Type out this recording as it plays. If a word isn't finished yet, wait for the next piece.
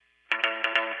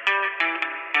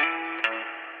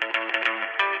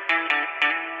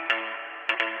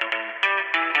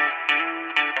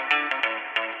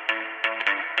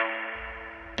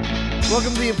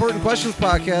Welcome to the Important Questions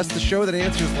Podcast, the show that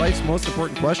answers life's most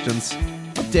important questions.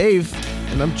 I'm Dave,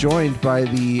 and I'm joined by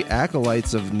the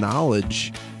acolytes of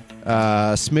knowledge,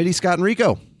 Smitty, Scott, and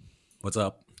Rico. What's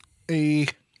up? Hey.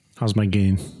 How's my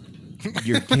gain?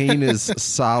 Your gain is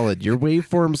solid. Your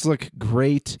waveforms look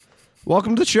great.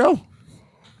 Welcome to the show.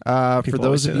 For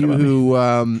those of you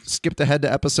who skipped ahead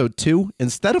to episode 2,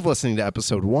 instead of listening to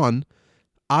episode 1,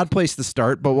 odd place to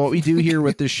start, but what we do here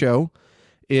with this show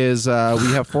is we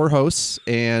have 4 hosts,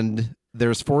 and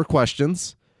there's 4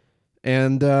 questions,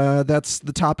 and that's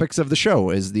the topics of the show,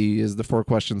 is the 4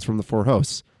 questions from the 4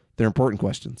 hosts. They're important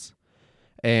questions.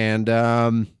 And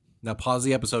now pause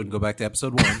the episode and go back to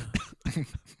episode 1.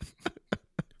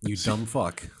 You dumb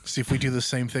fuck. See if we do the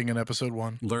same thing in episode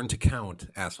 1. Learn to count,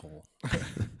 asshole.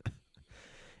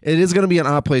 It is going to be an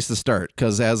odd place to start,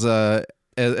 because as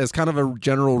kind of a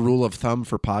general rule of thumb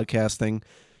for podcasting,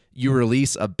 you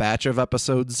release a batch of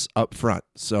episodes up front.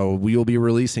 So we will be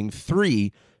releasing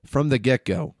 3 from the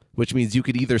get-go, which means you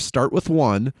could either start with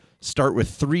 1, start with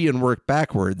 3, and work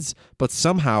backwards, but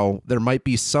somehow there might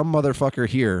be some motherfucker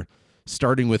here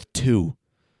starting with 2.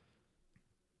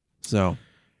 So...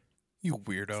 You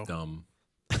weirdo. It's dumb.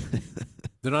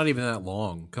 They're not even that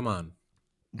long. Come on.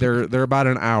 They're about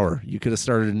an hour. You could have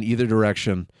started in either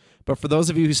direction. But for those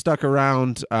of you who stuck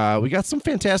around, we got some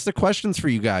fantastic questions for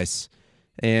you guys.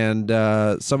 And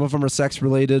some of them are sex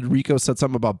related. Rico said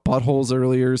something about buttholes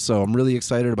earlier, so I'm really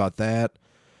excited about that.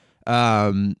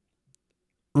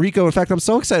 Rico, in fact, I'm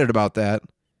so excited about that.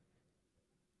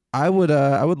 I would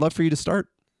love for you to start.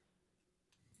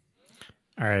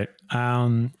 All right.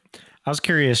 I was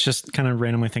curious, just kind of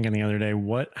randomly thinking the other day,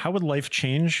 how would life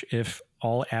change if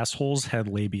all assholes had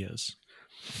labias?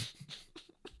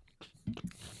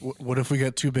 What if we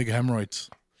got 2 big hemorrhoids?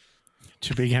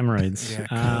 2 big hemorrhoids.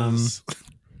 Yeah,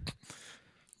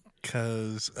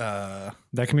 because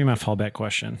that can be my fallback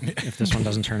question if this one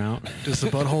doesn't turn out. Does the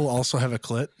butthole also have a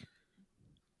clit?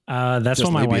 That's Just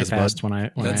what my labias, wife asked when I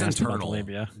That's asked about the internal.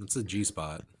 labia. That's a G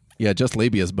spot. Yeah, just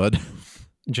labias, bud.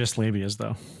 Just labias,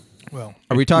 though. Well,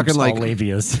 Are we talking Oops, like all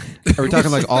labias? Are we talking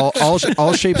like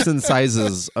all shapes and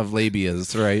sizes of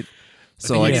labias, right?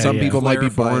 So like Yeah, some yeah. people might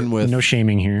be Clarify. born with No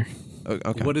shaming here.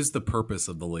 Okay. What is the purpose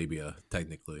of the labia,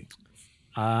 technically?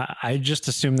 I just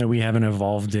assume that we haven't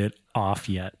evolved it off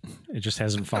yet. It just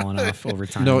hasn't fallen off over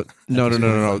time. No.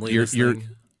 Friendliness thing?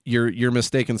 You're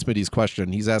mistaken, Smitty's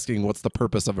question. He's asking what's the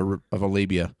purpose of a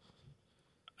labia?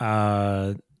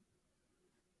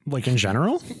 Like in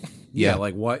general? Yeah, Yeah.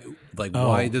 like why? Like Oh.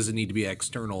 why does it need to be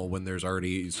external when there's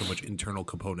already so much internal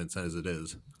components as it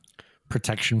is?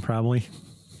 Protection, probably.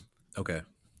 Okay,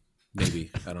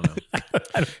 maybe I don't know.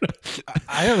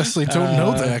 I honestly don't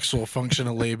know the actual function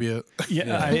of labia.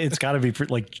 Yeah, it's got to be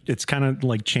it's kind of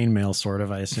like chainmail, sort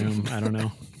of. I assume. I don't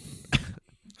know.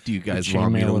 Do you guys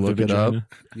want me to Chainmail of the look it up? vagina.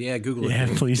 Yeah, Google it. Yeah,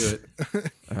 Do please. it.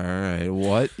 All right.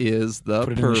 What is the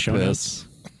Put it in the show purpose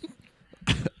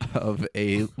of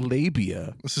a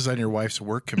labia? This is on your wife's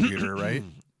work computer, right?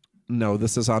 No,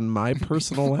 this is on my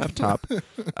personal laptop.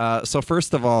 So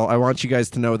first of all, I want you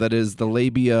guys to know that is the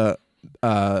labia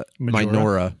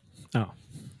minora. Oh,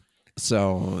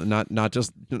 So not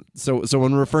just so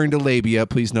when we're referring to labia,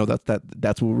 please know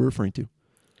that's what we're referring to.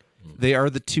 They are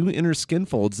the 2 inner skin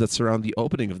folds that surround the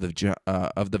opening of the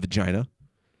vagina.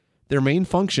 Their main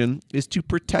function is to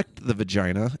protect the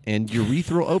vagina and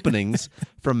urethral openings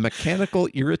from mechanical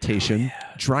irritation,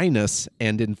 dryness,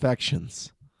 and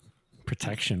infections.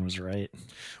 protection was right.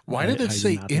 Why did I it did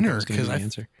say not think that inner? was gonna be Because the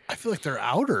answer. I feel like they're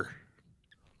outer.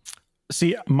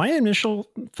 See, my initial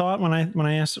thought when I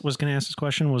was going to ask this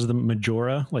question was the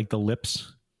majora, like the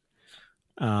lips.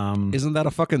 Isn't that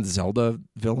a fucking Zelda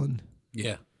villain?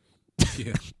 Yeah.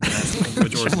 Yeah.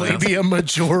 Majora's Mask. Labia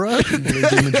majora?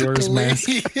 Lady Majora's Mask.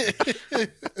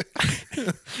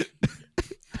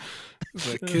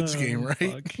 It's a kid's game, right?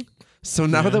 Fuck. So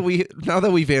now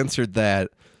that we've answered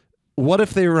that, what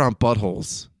if they were on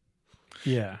buttholes?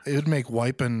 Yeah. It would make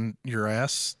wiping your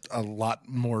ass a lot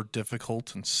more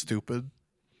difficult and stupid.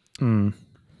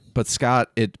 But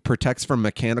Scott, it protects from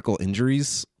mechanical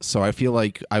injuries, so I feel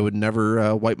like I would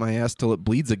never wipe my ass till it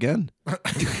bleeds again.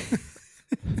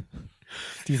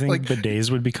 Do you think Like- bidets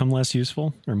would become less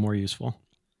useful or more useful?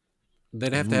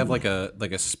 They'd have to have like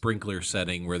a sprinkler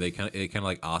setting where it kind of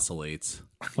like oscillates.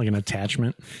 Like an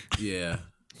attachment? Yeah.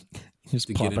 Just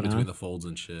To plop get in it between on? the folds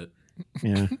and shit.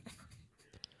 Yeah.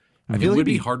 I It feel like would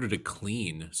be harder to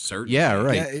clean, certainly. Yeah,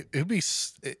 right. Yeah, it'd be.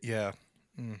 Yeah.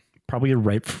 Probably a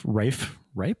rife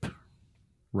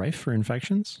for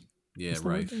infections? Yeah, Is that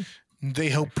right. what it is? They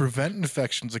help prevent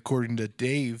infections, according to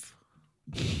Dave,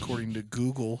 according to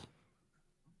Google.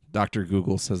 Dr.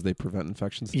 Google says they prevent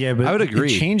infections. Yeah, but I would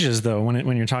agree. It changes though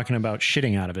when you're talking about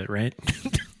shitting out of it, right?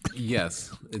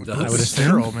 Yes, it does. I would assume.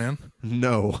 Sterile, man.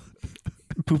 No.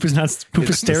 Poop is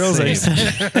sterile. the As I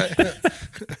same.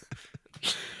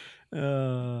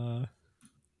 said.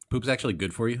 Poop's actually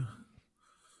good for you.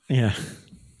 Yeah,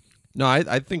 No,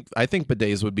 I think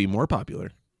bidets would be more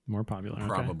popular. more popular. Okay.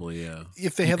 Probably, yeah.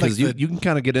 If they had like Because you can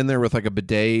kind of get in there with like a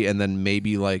bidet and then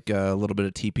maybe like a little bit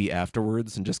of TP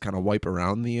afterwards and just kind of wipe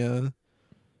around the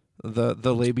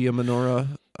labia minora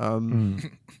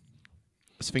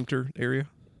sphincter area.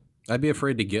 I'd be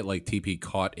afraid to get like TP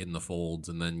caught in the folds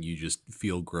and then you just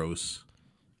feel gross.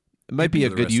 It might be a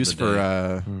the good rest of use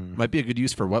the for might be a good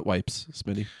use for wet wipes,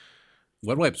 Smitty.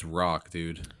 Wet wipes rock,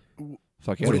 dude.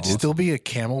 Fuck yeah, would they it do. still be a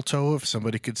camel toe if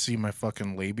somebody could see my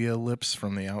fucking labia lips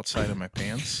from the outside of my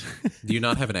pants? Do you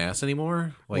not have an ass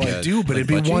anymore? Like Well, I do, but like it'd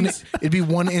be butt one. cheeks? It'd be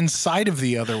one inside of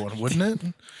the other one, wouldn't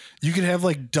it? You could have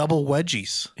like double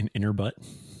wedgies. An inner butt.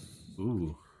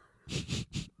 Ooh.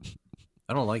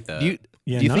 I don't like that. Do you,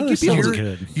 Yeah, do you none think of you'd this be able sounds to?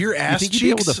 good. Your You ass think you'd be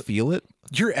able cheeks. to feel it?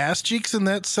 Your ass cheeks, in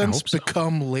that sense, hope so.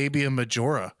 become labia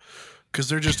majora because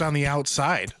they're just on the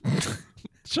outside.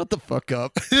 Shut the fuck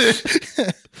up.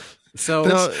 so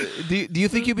No, do you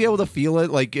think you'd be able to feel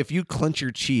it? Like if you clench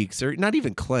your cheeks, or not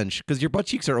even clench, because your butt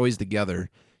cheeks are always together.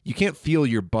 You can't feel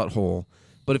your butthole.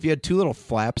 But if you had two little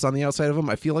flaps on the outside of them,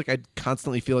 I feel like I'd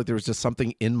constantly feel like there was just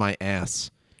something in my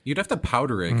ass. you'd have to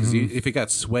powder it because if it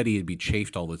got sweaty, it'd be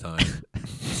chafed all the time.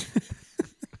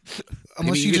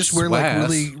 Unless you you get just wear like swass,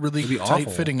 really, it'd really be tight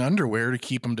awful. fitting underwear to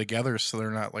keep them together so they're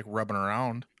not like rubbing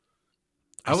around.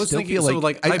 I was still thinking, feel so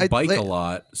like- like I bike like- a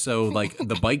lot, so like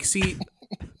the bike seat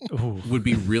Ooh, would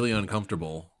be really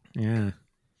uncomfortable. yeah.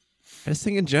 I just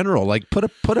think in general, like put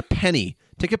a penny,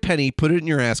 take a penny, put it in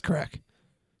your ass crack.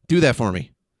 Do that for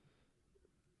me.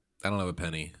 I don't have a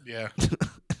penny. Yeah.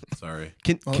 Sorry.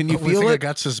 Can you Only feel thing I it?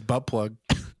 got's this butt plug.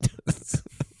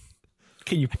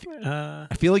 Can you? I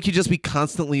feel like you just be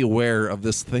constantly aware of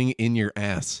this thing in your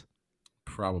ass.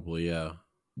 Probably, yeah.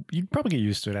 You'd probably get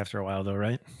used to it after a while, though,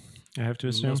 right? I have to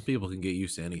assume. Most people can get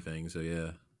used to anything, so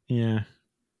yeah. Yeah.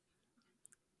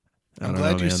 I I'm don't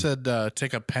glad know, you man. said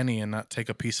take a penny and not take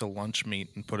a piece of lunch meat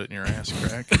and put it in your ass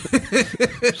crack.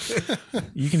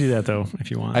 You can do that though if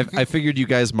you want. I figured you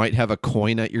guys might have a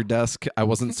coin at your desk. I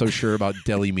wasn't so sure about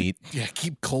deli meat. Yeah,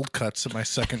 keep cold cuts in my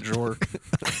second drawer.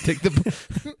 Take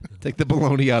the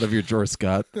bologna out of your drawer,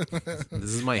 Scott. This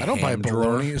is my I don't buy ham drawer.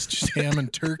 bologna. It's just ham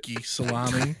and turkey,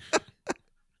 salami.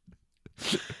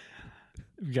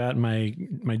 I've got my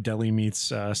deli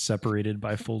meats separated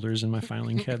by folders in my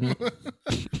filing cabinet. Are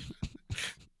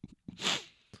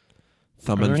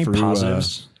Thumbing there any through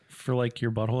positives for like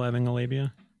your butthole having a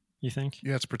labia? You think?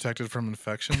 Yeah, it's protected from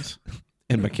infections.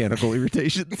 and mechanical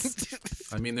irritations.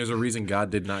 I mean, there's a reason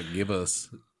God did not give us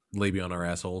labia on our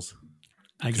assholes.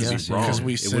 I Because guess he's wrong. Because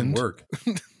we it wouldn't sinned. work.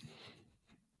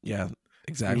 Yeah, He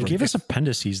exactly. gave us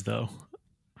appendices though.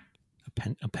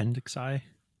 Appendixi.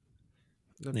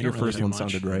 They Your don't really first do one much.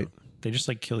 sounded right. They just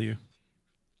like kill you.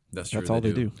 That's true. That's all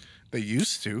they do. They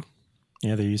used to.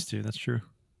 Yeah, they used to. That's true.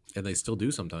 And they still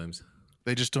do sometimes.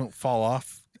 They just don't fall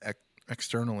off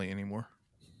externally anymore.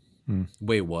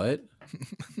 Wait, what?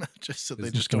 Just so they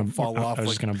Is just Gonna- don't fall off I was like,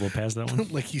 just gonna blow past that one.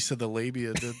 like you said the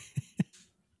labia did.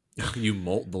 You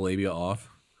molt the labia off?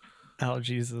 Oh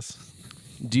Jesus!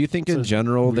 Do you think It's in a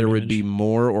general weird there would image. be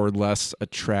more or less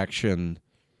attraction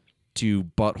to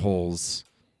buttholes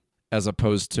as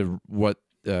opposed to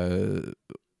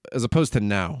as opposed to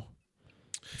now?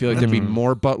 I feel like there'd be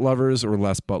more butt lovers or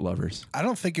less butt lovers. I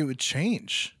don't think it would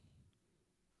change.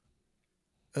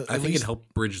 I think it'd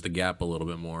help bridge the gap a little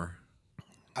bit more.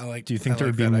 I like. Do you think I there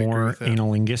like would be that. I agree more with that.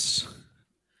 analingus?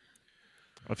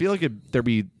 I feel like it'd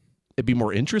be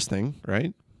more interesting,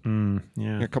 right?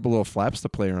 Yeah, A couple little flaps to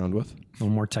play around with. a little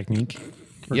more technique.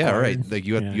 Yeah, right. required. Like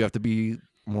you Yeah. have to be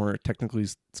more technically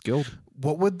skilled.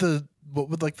 What would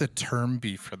like the term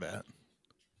be for that?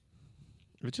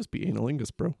 It would just be analingus,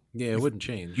 bro. Yeah, it wouldn't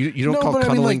change. You don't No, call but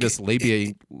I mean, like, cunnilingus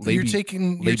labia. You're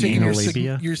taking labia.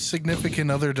 Labia? your significant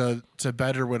other to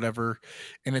bed or whatever,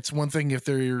 and it's one thing if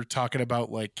they're talking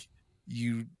about like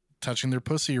you touching their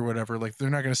pussy or whatever. Like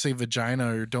they're not going to say vagina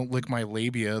or don't lick my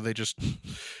labia. They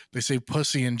say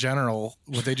pussy in general.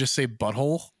 Would they just say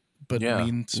butthole? But Yeah.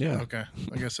 means Yeah. okay.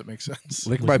 I guess it makes sense.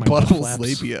 Lick Lick my my butt butthole's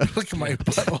flaps. labia. Look at my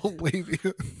butthole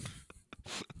labia.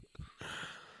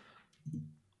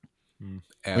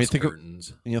 Ass mean, think of-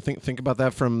 curtains. You know, think about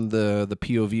that from the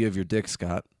POV of your dick,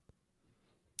 Scott.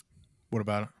 What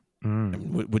about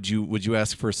it? Would you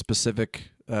ask for specific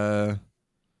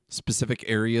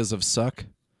areas of suck?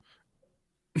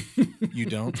 You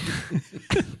don't.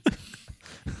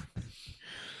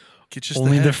 Get just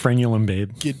Only the head. frenulum,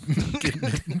 babe.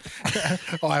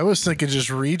 Oh, I was thinking just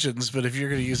regions, but if you're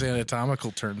going to use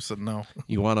anatomical terms, then no.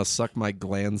 You want to suck my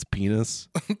gland's penis?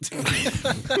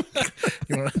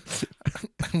 I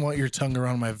want your tongue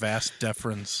around my vast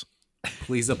deferens.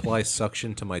 Please apply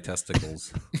suction to my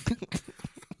testicles.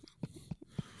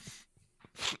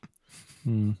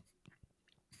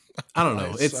 I don't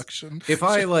know. It's Suction. if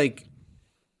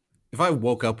I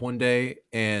woke up one day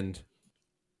and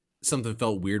something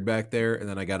felt weird back there, and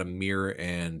then I got a mirror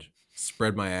and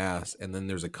spread my ass, and then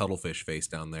there's a cuttlefish face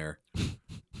down there,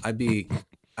 I'd be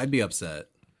upset.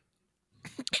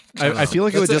 I feel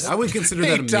like it would just. I would consider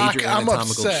Hey, that a Doc, major I'm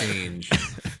anatomical upset. change.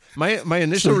 My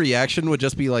initial reaction would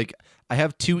just be like, I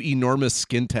have two enormous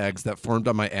skin tags that formed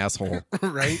on my asshole.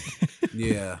 Right?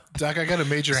 Yeah. Doc, I got a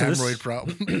major So this- hemorrhoid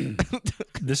problem.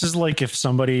 This is like if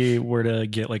somebody were to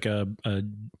get like a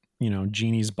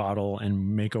genie's bottle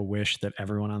and make a wish that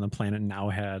everyone on the planet now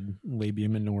had labia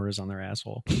minoris on their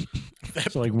asshole.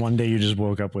 So like one day you just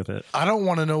woke up with it. I don't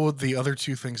want to know what the other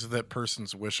two things that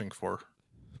person's wishing for.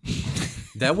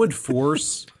 That would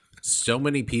force so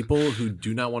many people who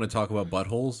do not want to talk about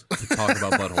buttholes to talk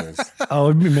about buttholes. Oh,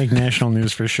 it would make national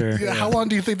news for sure. Yeah, how long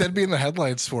do you think that'd be in the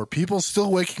headlines for? People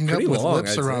still waking Pretty up with long,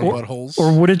 lips I'd around say. buttholes.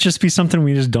 Or would it just be something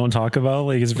we just don't talk about?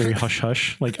 Like it's very hush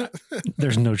hush. Like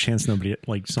there's no chance somebody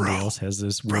else has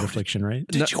this weird affliction, right?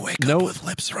 Did you wake up with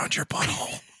lips around your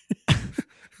butthole?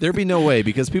 There'd be no way,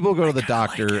 because people go to the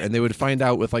doctor and they would find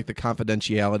out with like the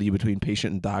confidentiality between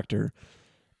patient and doctor.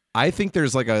 I think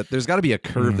there's got to be a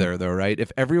curve there though, right?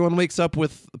 If everyone wakes up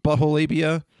with butthole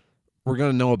labia, we're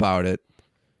going to know about it.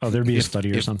 Oh, there'd be a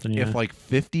study or something. Yeah. If like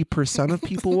 50% of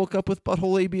people woke up with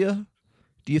butthole labia,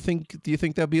 do you think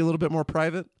that'd be a little bit more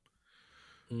private?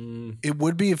 It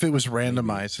would be if it was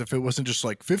randomized. If it wasn't just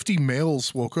like 50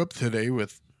 males woke up today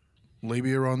with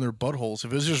labia around their buttholes.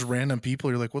 If it was just random people,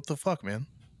 you're like, what the fuck, man?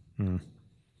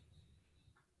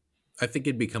 I think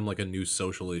it'd become like a new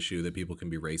social issue that people can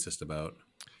be racist about.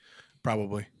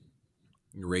 Probably.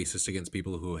 Racist against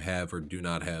people who have or do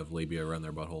not have labia around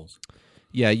their buttholes.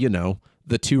 Yeah,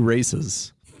 the two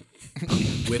races.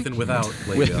 With and without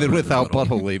labia. With and around without their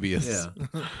butthole labias.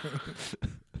 Yeah.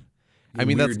 I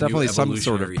mean, that's Weird new definitely some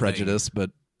sort of evolutionary prejudice, but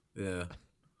Yeah.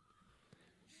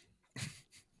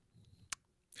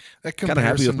 That kind of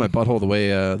happy with my butthole the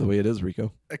way it is,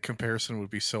 Rico. That comparison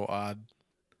would be so odd.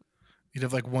 You'd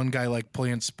have like one guy like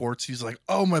playing sports. He's like,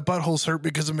 "Oh, my butthole's hurt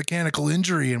because of mechanical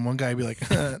injury," and one guy would be like,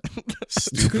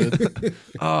 "Stupid."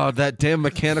 Oh, that damn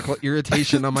mechanical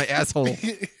irritation on my asshole.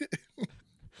 If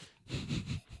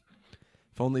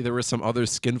only there were some other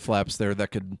skin flaps there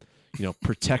that could,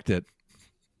 protect it.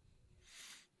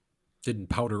 Didn't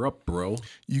powder up, bro.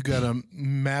 You got a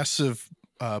massive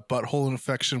butthole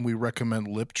infection. We recommend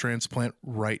lip transplant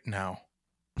right now.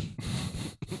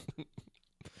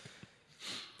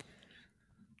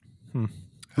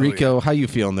 Rico, how you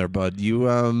feeling there, bud?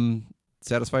 You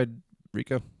satisfied,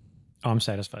 Rico? Oh, I'm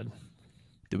satisfied.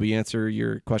 Did we answer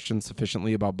your question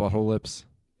sufficiently about butthole lips?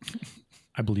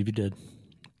 I believe you did.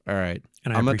 All right.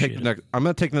 And I'm gonna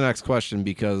take the next question,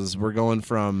 because we're going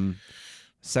from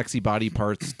sexy body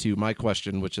parts to my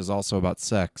question, which is also about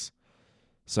sex.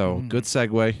 So good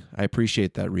segue. I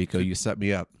appreciate that, Rico. You set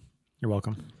me up. You're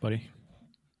welcome, buddy.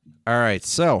 All right.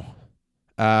 So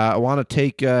I want to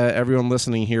take everyone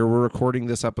listening here. We're recording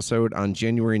this episode on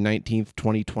January 19th,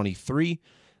 2023.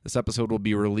 This episode will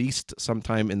be released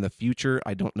sometime in the future.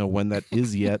 I don't know when that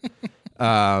is yet.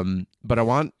 But I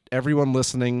want everyone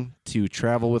listening to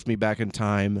travel with me back in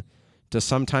time to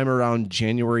sometime around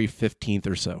January 15th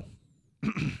or so.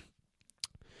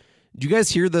 Did you guys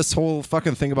hear this whole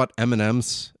fucking thing about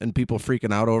M&Ms and people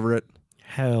freaking out over it?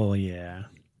 Hell yeah.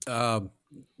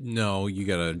 No, you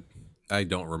gotta. I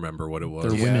don't remember what it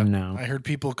was. They're women now. I heard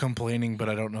people complaining, but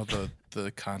I don't know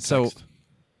the context.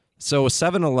 So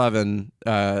 7-Eleven,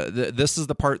 this is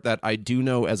the part that I do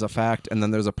know as a fact, and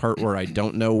then there's a part where I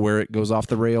don't know where it goes off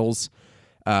the rails.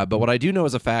 But what I do know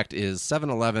as a fact is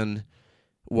 7-Eleven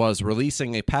was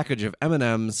releasing a package of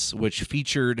M&Ms which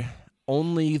featured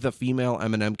only the female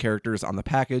M&M characters on the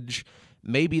package.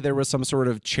 Maybe there was some sort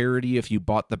of charity if you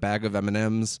bought the bag of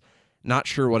M&Ms. Not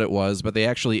sure what it was, but they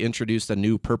actually introduced a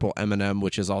new purple M&M,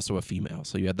 which is also a female.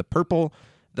 So you had the purple,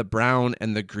 the brown,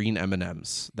 and the green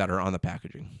M&Ms that are on the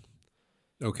packaging.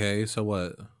 Okay, so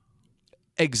what?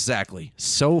 Exactly.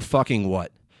 So fucking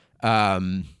what? I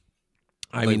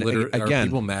mean, again, are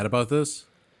people mad about this?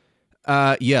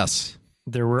 Yes.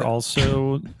 There were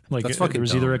also That's fucking there was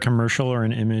dumb. either a commercial or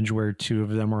an image where two of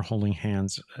them were holding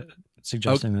hands,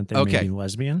 suggesting that they may okay. be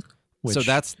lesbian. Which So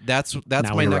that's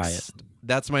now my would next riot.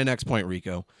 that's my next point,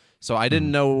 Rico. So I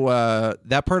didn't know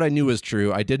that part. I knew was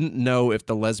true. I didn't know if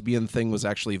the lesbian thing was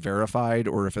actually verified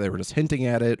or if they were just hinting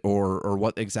at it or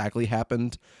what exactly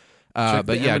happened. Check But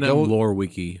the yeah, M&M lore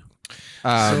wiki.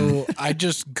 So I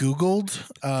just Googled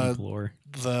Deep lore.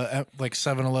 the like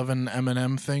 7-Eleven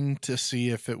M&M thing to see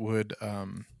if it would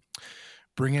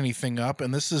bring anything up.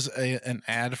 And this is an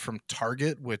ad from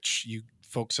Target, which you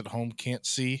folks at home can't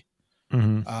see.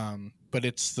 Mm-hmm. But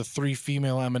it's the 3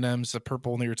 female M&Ms, the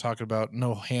purple one that you're talking about,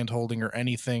 no hand holding or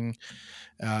anything.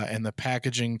 And the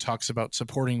packaging talks about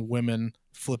supporting women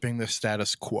flipping the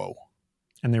status quo.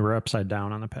 And they were upside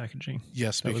down on the packaging.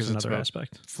 Yes, That because was it's another about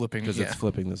aspect. flipping. because it's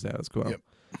flipping the status quo. Yep.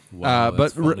 Wow, but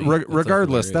that's funny. That's a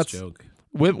regardless, hilarious that's joke.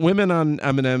 women on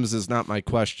M&Ms is not my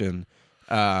question.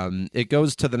 It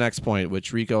goes to the next point,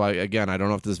 which Rico, I don't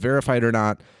know if this is verified or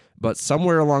not, but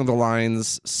somewhere along the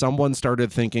lines, someone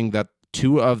started thinking that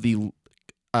 2 of the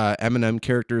M&M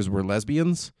characters were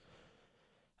lesbians.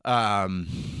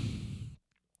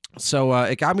 So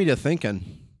it got me to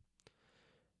thinking.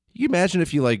 You imagine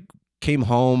if you like came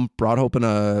home, brought open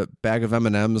a bag of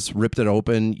M&Ms, ripped it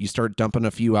open, you start dumping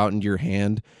a few out into your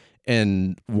hand,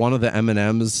 and one of the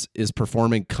M&Ms is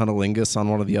performing cunnilingus on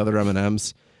one of the other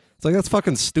M&Ms. It's like, that's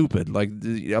fucking stupid. Like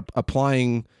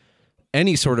applying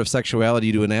any sort of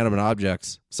sexuality to inanimate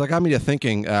objects. So it got me to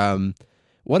thinking,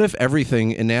 what if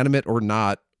everything, inanimate or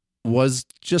not, was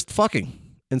just fucking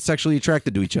and sexually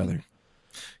attracted to each other?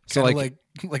 So like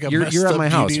a you're at my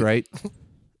house, beauty- right?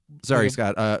 Sorry,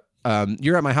 Scott.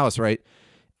 You're at my house, right?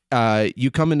 You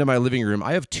come into my living room.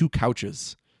 I have 2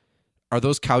 couches. Are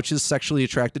those couches sexually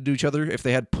attracted to each other? If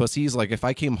they had pussies, like if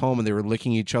I came home and they were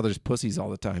licking each other's pussies all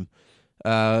the time.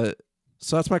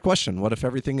 So that's my question. What if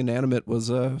everything inanimate was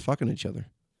fucking each other?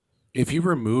 If you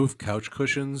remove couch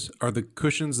cushions, are the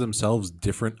cushions themselves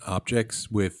different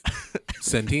objects with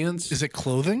sentience? Is it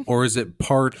clothing? Or is it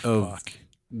part of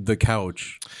the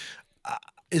couch?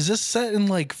 Is this set in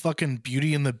like fucking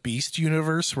Beauty and the Beast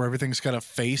universe where everything's got a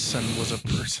face and was a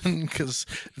person? Because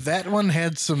that one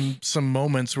had some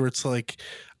moments where it's like,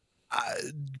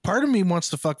 part of me wants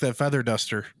to fuck that feather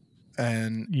duster,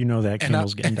 and You know that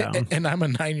candle's getting down. And I'm a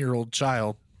 9-year-old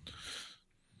child.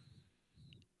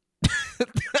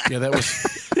 Yeah,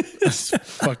 that's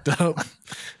fucked up.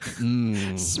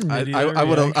 I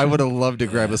would have loved to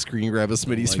grab a screen grab of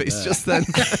Smitty's like face that. just then.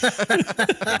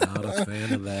 Not a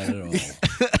fan of that at all.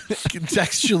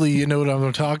 Contextually, you know what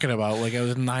I'm talking about. Like, I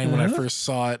was 9 when I first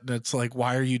saw it, and it's like,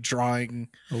 why are you drawing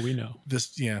Oh, we know.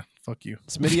 this? Yeah, fuck you.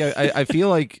 Smitty,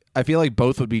 I feel like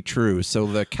both would be true. So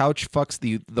the couch fucks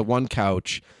the one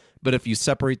couch, but if you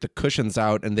separate the cushions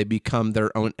out and they become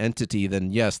their own entity,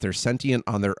 then yes, they're sentient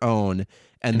on their own,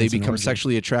 and they it's an become orgy.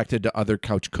 sexually attracted to other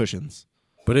couch cushions.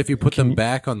 But if you put them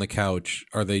back on the couch,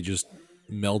 are they just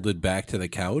melded back to the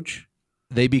couch?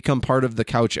 They become part of the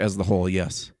couch as the whole.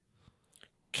 Yes.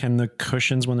 Can the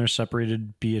cushions, when they're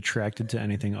separated, be attracted to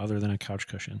anything other than a couch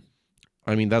cushion?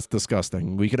 I mean, that's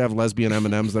disgusting. We could have lesbian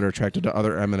M&Ms that are attracted to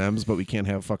other M&Ms, but we can't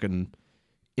have fucking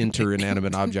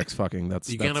inanimate objects fucking.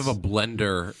 You can't have a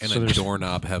blender and So a there's-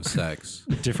 doorknob have sex.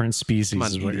 Different species Come on,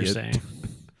 is what idiot. you're saying.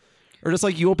 Or just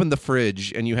like you open the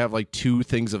fridge and you have like 2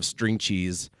 things of string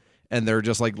cheese and they're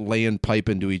just like laying pipe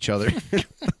into each other.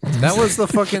 That was the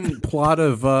fucking plot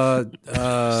of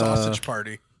Sausage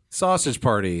Party. Sausage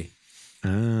Party.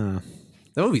 Ah.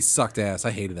 That movie sucked ass.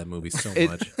 I hated that movie so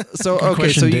much. So okay,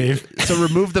 question, so Dave.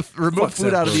 remove Fuck food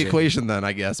Seth out of the Rogen. equation then,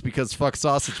 I guess, because fuck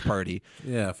sausage party.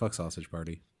 Yeah, fuck Sausage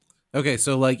Party. Okay,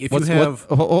 so like if What's, you have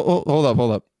hold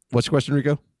up. What's your question,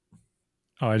 Rico?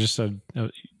 Oh, I just said,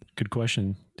 good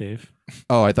question, Dave.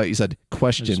 Oh, I thought you said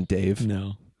question, Dave.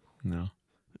 No.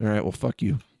 All right, well, fuck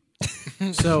you.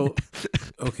 so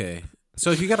okay.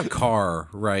 So if you got a car,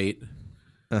 right?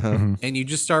 Uh-huh. And you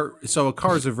just start so a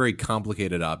car is a very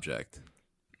complicated object.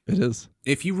 It is.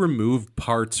 If you remove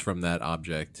parts from that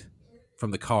object,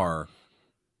 from the car,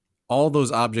 all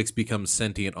those objects become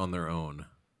sentient on their own.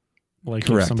 Like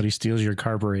Correct. if somebody steals your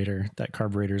carburetor, that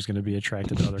carburetor is going to be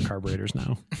attracted to other carburetors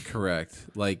now. Correct.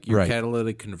 Like your Right.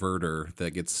 catalytic converter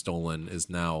that gets stolen is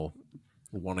now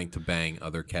wanting to bang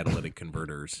other catalytic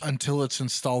converters. Until it's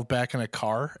installed back in a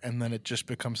car, and then it just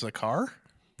becomes a car.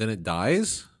 Then it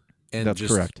dies and That's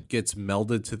just correct. gets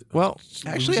melded to Well,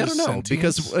 actually, I don't loses know,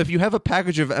 because sentience. if you have a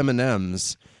package of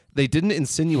M&Ms, they didn't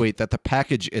insinuate that the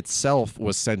package itself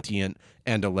was sentient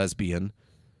and a lesbian.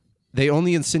 They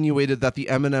only insinuated that the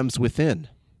M&Ms within.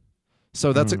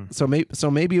 So that's so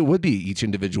maybe it would be each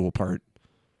individual part.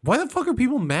 Why the fuck are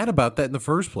people mad about that in the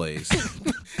first place?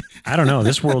 I don't know.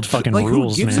 This world fucking Like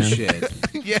rules, who gives man. a shit?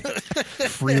 Yeah,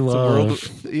 Free love.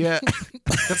 yeah.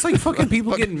 That's like fucking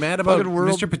people getting mad about fucking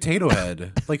world. Mr. Potato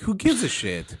Head. Like who gives a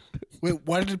shit? Wait,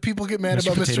 why did people get mad Mr.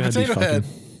 about Mr. Potato Potato Head Head?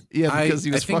 be Yeah, because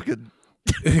he was think- fucking.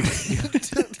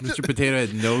 Mr. Potato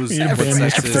Head knows Yeah, what ban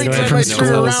sex Mr. is. Every Potato Head time from I knows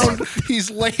turn what schools. around,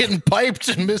 he's laying pipe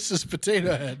to Mrs.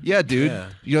 Potato Head. Yeah, dude. Yeah.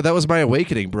 You know, that was my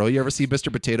awakening, bro. You ever see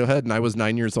Mr. Potato Head and I was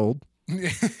 9 years old? So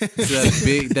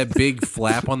that big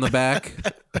flap on the back.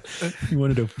 You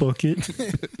wanted to fuck it?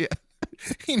 Yeah.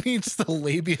 He needs the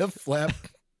labia flap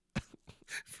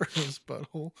for his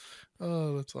butthole.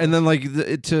 Oh, that's awesome. And then, like,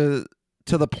 to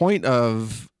the point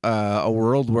of a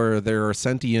world where there are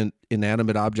sentient,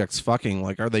 inanimate objects fucking,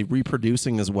 like, are they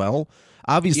reproducing as well?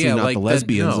 Obviously Yeah, not like the that-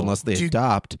 lesbians no. unless they Do you-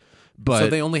 adopt. But So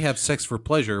they only have sex for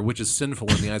pleasure, which is sinful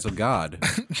in the eyes of God.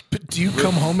 But do you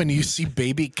come home and you see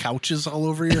baby couches all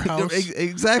over your house?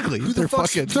 exactly. Who They're the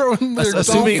fuck's fucking throwing their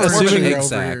assuming- golf assuming- furniture egg over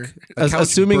sack. here? A couch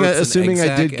assuming births an egg I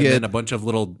did sack, get- and then a bunch of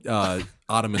little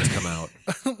ottomans come out.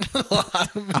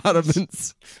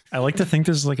 ottomans. I like to think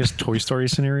this is like a Toy Story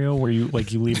scenario where you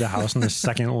leave the house and the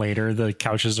second later the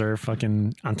couches are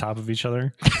fucking on top of each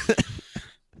other.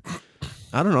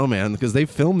 I don't know, man, because they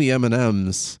film the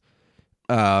M&Ms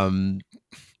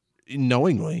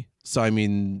knowingly. So I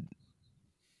mean,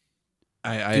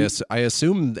 I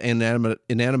assume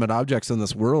inanimate objects in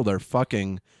this world are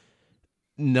fucking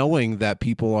knowing that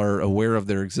people are aware of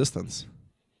their existence.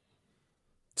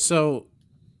 So,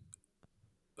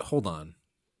 hold on.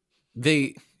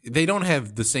 They don't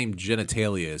have the same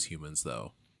genitalia as humans,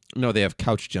 though. No, they have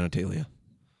couch genitalia.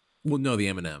 Well, no, the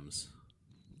M&Ms.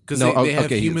 Because No, they have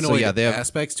okay, so humanoid yeah, they have-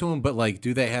 aspects to them, but like,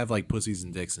 do they have like pussies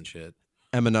and dicks and shit?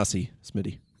 Eminussi,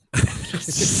 Smitty.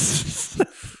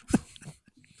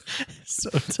 So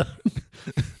dumb.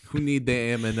 Who need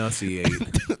the enunciate?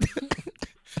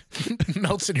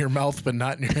 Melts in your mouth, but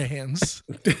not in your hands.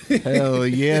 Hell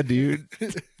yeah, dude.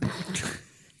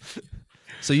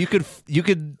 So you could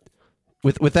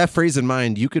with that phrase in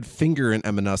mind, you could finger an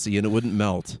Eminussi and it wouldn't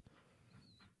melt.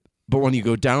 But when you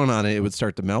go down on it, it would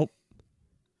start to melt.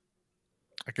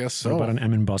 I guess What so. about an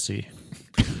M and Bussy?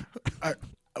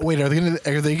 Wait, are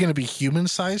they gonna be human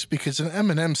sized? Because an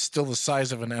M&M's still the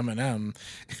size of an M&M.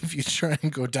 If you try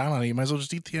and go down on it, you might as well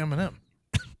just eat the M&M.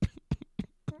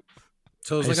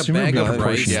 So it's I like a assume it'd bag be of like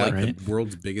rice, proportionate, like right? the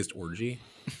world's biggest orgy.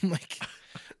 Like,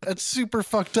 that's super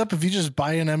fucked up. If you just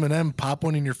buy an M&M, pop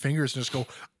one in your fingers, and just go,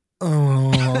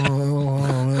 oh,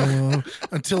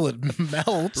 until it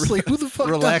melts. Like, who the fuck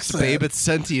Relax, does that? babe. It's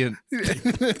sentient.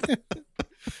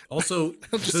 Also,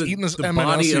 just the, eating this the M&M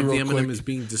body of the real M&M quick. is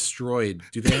being destroyed.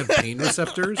 Do they have pain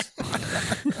receptors?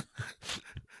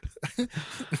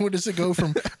 Where does it go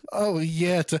from, oh,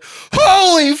 yeah, to,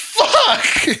 holy fuck?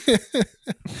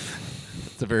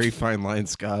 It's a very fine line,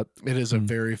 Scott. It is a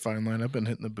very fine line. I've been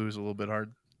hitting the booze a little bit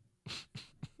hard.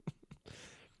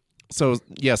 So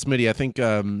yeah, Smitty, I think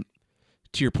to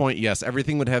your point, yes,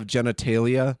 everything would have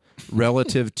genitalia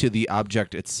relative to the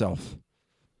object itself.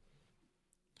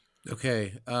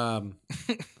 Okay.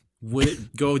 Would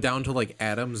it go down to like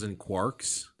atoms and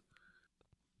quarks?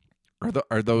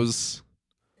 Are those?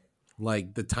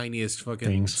 Like the tiniest fucking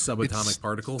Things. subatomic It's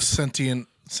particles?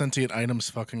 Sentient items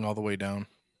fucking all the way down.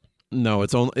 No,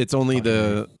 it's only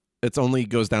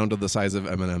goes down to the size of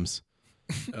M&Ms.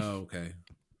 Oh, okay.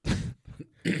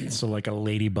 So like a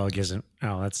ladybug isn't.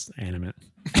 Oh, that's animate.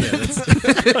 Yeah, that's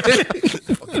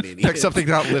fucking idiot. Pick something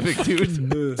not living,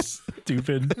 dude.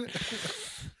 Stupid.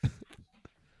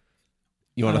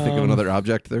 You want to think of another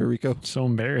object there, Rico? So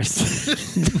embarrassed.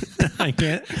 I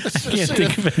can't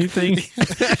think of anything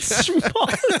small.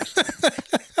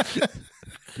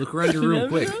 Look around your room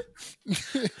quick.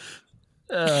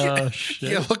 Oh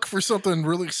shit! Yeah, look for something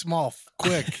really small,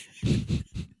 quick.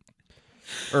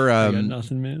 Or I got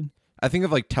nothing, man. I think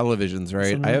of like televisions,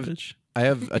 right? Son of a bitch. I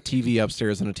have a TV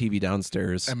upstairs and a TV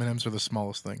downstairs, M&Ms are the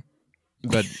smallest thing.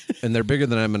 and they're bigger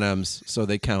than M&Ms, so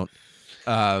they count.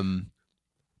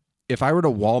 If I were to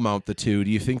wall mount the two, do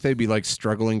you think they'd be like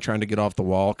struggling trying to get off the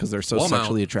wall because they're so Wall mount.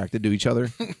 sexually attracted to each other?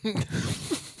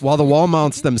 While the wall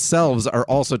mounts themselves are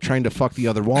also trying to fuck the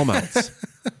other wall mounts.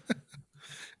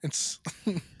 It's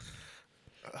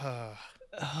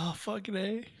Oh fucking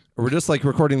A. We're just like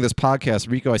recording this podcast.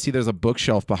 Rico, I see there's a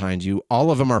bookshelf behind you. All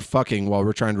of them are fucking while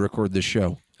we're trying to record this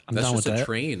show. I'm That's down just with a that.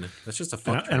 train. That's just a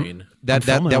fuck And- train.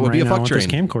 That would be a fuck train.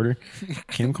 Camcorder.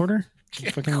 Camcorder.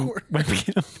 Fucking Camcorder.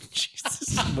 webcam.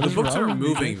 Jesus. What The is books wrong aren't with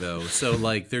you? moving though, so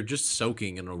like they're just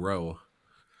soaking in a row.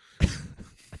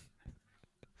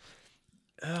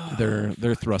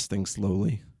 They're thrusting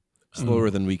slowly, slower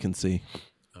than we can see.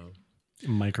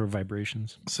 Micro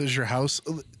vibrations. So is your house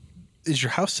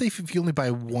safe if you only buy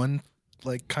one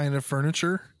like kind of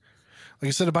furniture? Like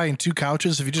instead of buying two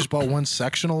couches, if you just bought one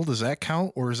sectional, does that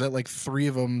count, or is that like three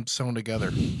of them sewn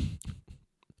together?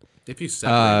 If you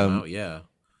separate them out, yeah.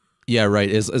 Yeah, right.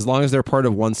 As long as they're part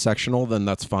of one sectional, then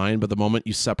that's fine. But the moment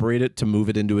you separate it to move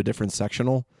it into a different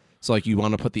sectional, so like you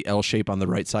want to put the L shape on the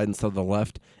right side instead of the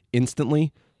left,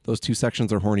 instantly those two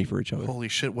sections are horny for each other. Holy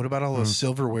shit! What about all the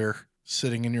silverware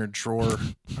sitting in your drawer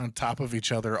on top of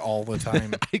each other all the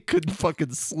time? I couldn't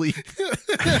fucking sleep.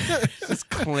 Just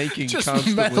clanking Just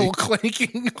constantly. metal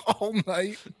clanking all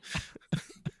night.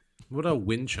 What a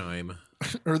wind chime.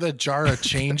 Or that jar of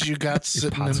change you got sitting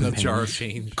pots in and the pans. Jar of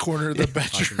change. corner of the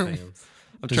Pots and bedroom. pans.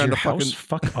 I'm Does trying your to house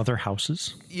fucking fuck other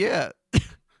houses? yeah.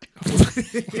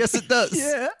 Yes, it does.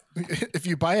 Yeah. If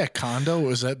you buy a condo,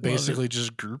 is that basically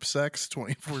just group sex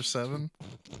 24/7?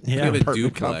 You Yeah. have a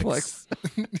Apartment duplex.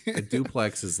 complex. A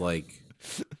duplex is like,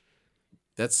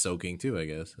 that's soaking too, I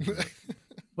guess.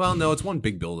 Well, no, it's one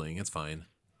big building. It's fine.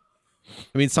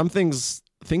 I mean, some things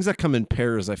that come in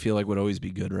pairs, I feel like would always be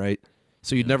good, right?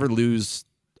 So you'd never lose.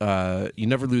 You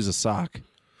never lose a sock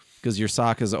because your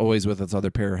sock is always with its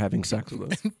other pair having sex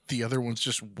with it. The other one's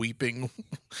just weeping,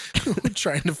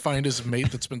 trying to find his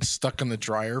mate that's been stuck in the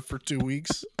dryer for 2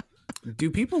 weeks. Do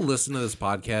people listen to this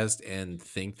podcast and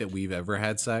think that we've ever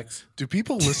had sex? Do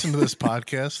people listen to this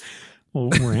podcast? Well,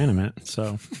 we're animate,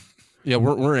 so Yeah,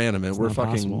 we're animate. We're not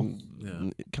fucking possible.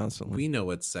 constantly. We know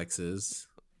what sex is,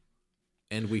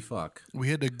 and we fuck. We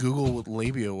had to Google what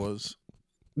labia was.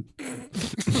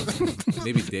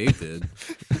 Maybe Dave did.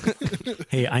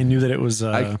 hey, I knew that it was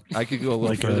I could go a little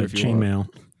like further a if you want. chainmail.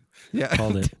 Yeah,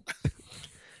 Called it.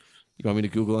 You want me to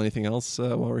Google anything else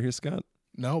while we're here, Scott?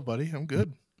 No, buddy, I'm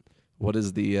good. What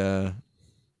is the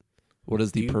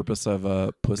purpose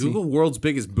of pussy? Google world's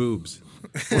biggest boobs.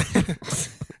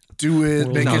 Do it.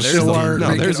 Well, Make no, it there's show a- art. no,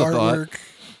 make there's it a thought.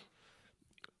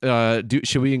 artwork.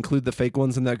 Should we include the fake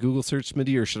ones in that Google search,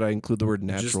 Smitty, or should I include the word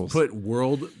naturals? Just put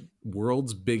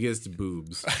world's biggest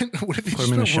boobs. What if you Put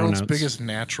 'em in the just show put world's notes. biggest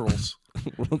naturals?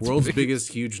 World's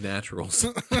biggest huge naturals.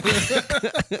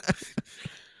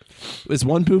 Is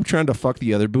one boob trying to fuck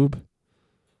the other boob?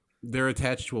 They're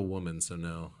attached to a woman, so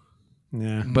no.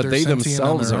 Yeah. But They're they sentient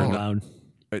on themselves their are own. not. Loud.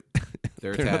 They're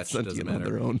They're not attached. Doesn't sentient on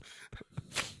matter. their own.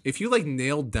 If you like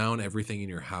nailed down everything in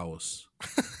your house,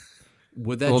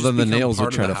 would that Well, just then the become nails will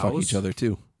part of try the to fuck house? each other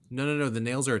too. No. The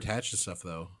nails are attached to stuff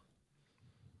though.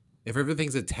 If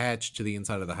everything's attached to the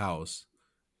inside of the house,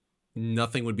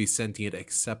 nothing would be sentient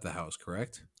except the house,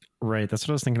 correct? Right. That's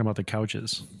what I was thinking about the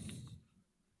couches.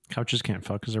 Couches can't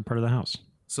fuck because they're part of the house.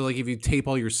 So like if you tape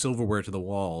all your silverware to the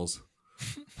walls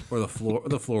or the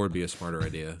floor would be a smarter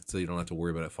idea, so you don't have to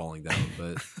worry about it falling down.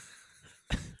 But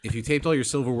if you taped all your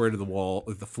silverware to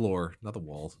the floor, not the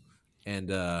walls, and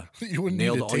You wouldn't need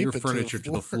nailed to all tape your it to the furniture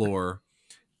to the floor,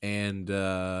 and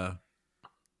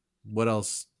what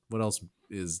else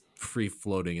is free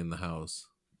floating in the house?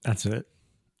 That's it.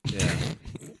 Yeah,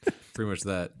 pretty much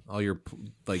that. All your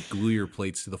glue your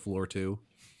plates to the floor too,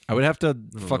 I would have to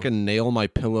fucking nail my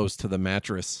pillows to the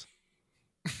mattress.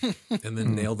 and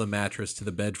then nail the mattress to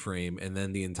the bed frame, and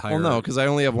then the entire. Well, no, because I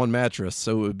only have one mattress,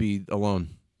 so it would be alone.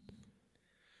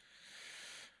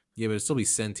 Yeah, but it'd still be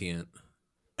sentient.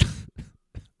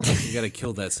 You got to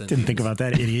kill that sentient. Didn't think about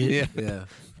that, idiot. Yeah.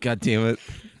 God damn it.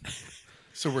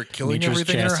 So we're killing Nature's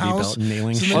everything in our chastity house. belt,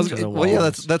 nailing So shit then- to the Well, yeah,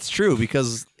 walls. that's true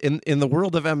because in the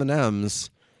world of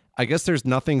M&Ms, I guess there's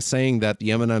nothing saying that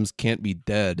the M&Ms can't be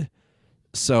dead.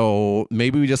 So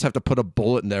maybe we just have to put a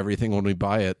bullet into everything when we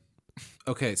buy it,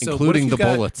 Okay, so including the what if you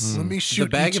got bullets. Let me shoot The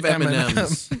bag each of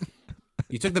M&Ms.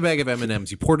 You took the bag of M&Ms,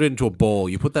 you poured it into a bowl,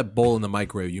 you put that bowl in the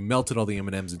microwave, you melted all the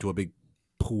M&Ms into a big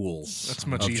pool That's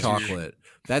much of easier. chocolate.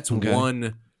 That's Okay.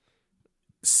 one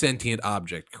sentient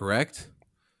object, correct?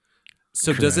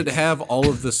 So does it have all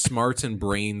of the smarts and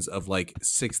brains of like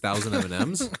 6,000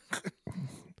 M&Ms?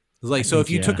 Like, so if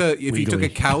you took a legally.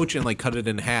 couch and like cut it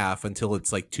in half until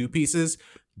it's like two pieces,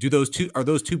 are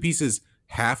those two pieces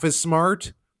half as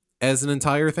smart as an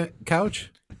entire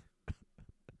couch?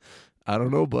 I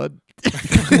don't know, bud.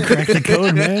 Crack the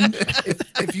code, man.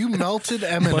 If you melted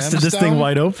M&Ms Busted this down, thing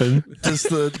wide open. does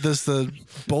the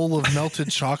bowl of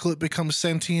melted chocolate become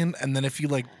sentient? And then if you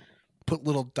like put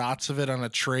little dots of it on a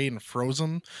tray and froze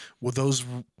them, will those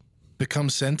become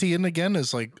sentient again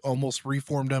as like almost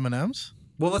reformed M&Ms?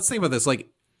 Well, let's think about this. Like,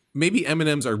 maybe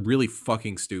M&Ms are really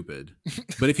fucking stupid,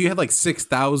 but if you had like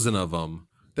 6,000 of them,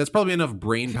 that's probably enough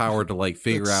brain power to like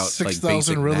figure out like 6,000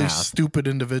 basic really math. stupid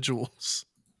individuals.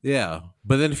 Yeah,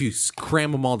 but then if you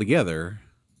cram them all together,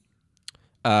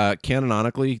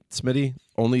 Canonically, Smitty,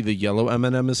 only the yellow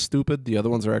M&M is stupid. The other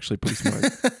ones are actually pretty smart.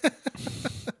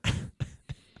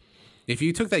 if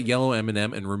you took that yellow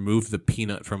M&M and removed the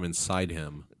peanut from inside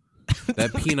him,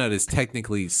 that peanut is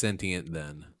technically sentient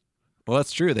then. Well,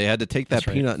 that's true. They had to take that That's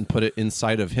right. peanut and put it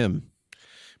inside of him.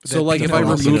 So, like, if peanut I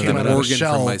also removed came an out of a organ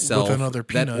shell from with myself, another that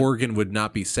peanut. organ would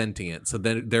not be sentient. So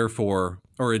then, therefore,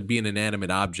 or it'd be an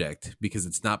inanimate object because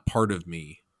it's not part of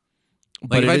me.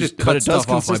 Like, if I just cut stuff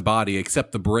off my body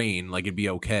except the brain, like, it'd be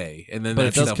okay. And then But that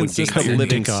it does stuff would consist gain of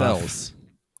living dick off. cells.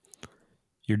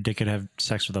 Your dick could have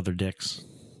sex with other dicks.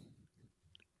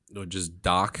 Or just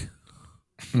dock.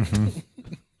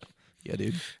 Yeah,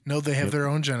 dude. No, they have their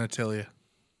own genitalia.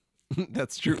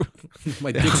 That's true.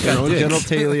 My Their dick's got own dicks.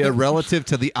 genitalia relative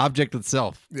to the object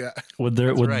itself. Yeah. Would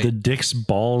right. the dick's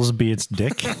balls be its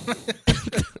dick?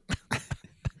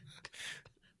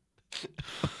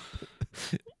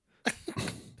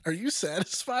 Are you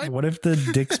satisfied? What if the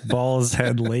dick's balls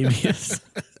had labias?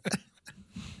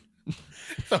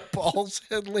 The balls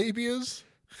had labias?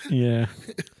 Yeah.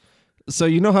 So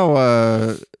you know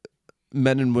how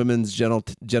men and women's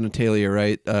genitalia,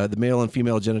 right? The male and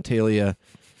female genitalia,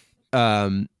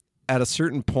 at a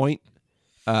certain point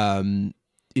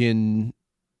in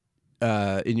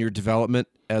your development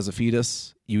as a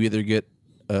fetus, you either get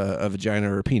a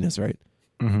vagina or a penis, right?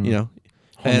 Mm-hmm. You know,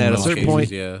 and at a Most certain cases,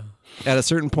 point, yeah. at a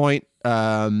certain point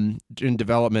in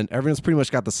development, everyone's pretty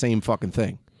much got the same fucking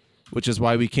thing, which is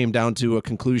why we came down to a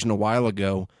conclusion a while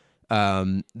ago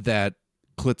that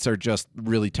clits are just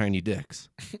really tiny dicks.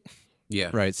 Yeah.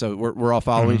 Right. So we're all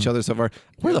following each other so far.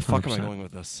 Where the fuck am I 100%. going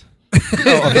with this?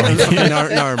 Oh, okay, now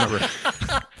I remember.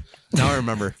 Now I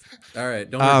remember. All right.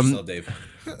 Don't hurt yourself,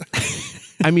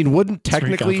 Dave. I mean, wouldn't very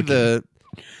technically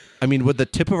would the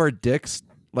tip of our dicks,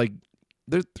 like,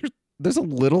 there's a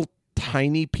little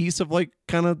tiny piece of, like,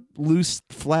 kind of loose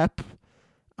flap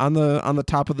on the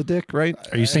top of the dick, right?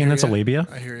 Are you saying that's a labia?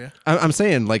 I hear you. I'm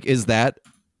saying, like, is that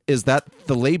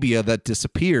the labia that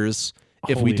disappears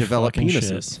if we Holy develop fucking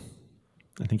penises? shit.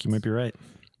 I think you might be right.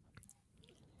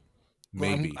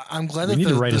 Maybe. Well, I'm glad We that need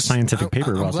to write a scientific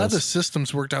paper I'm about glad the this.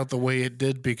 systems worked out the way it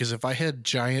did, because if I had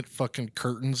giant fucking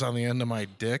curtains on the end of my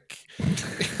dick,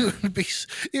 it would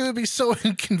be so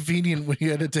inconvenient when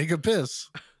you had to take a piss.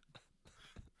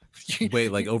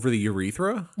 Wait, like over the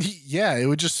urethra? Yeah, it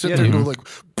would just sit Yeah, there and go dude. like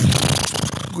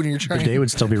when you're The trying. day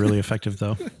would still be really effective,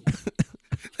 though.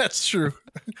 That's true.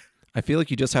 I feel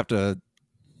like you just have to.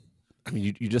 I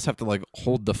mean, you just have to, like,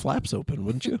 hold the flaps open,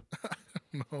 wouldn't you?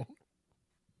 No.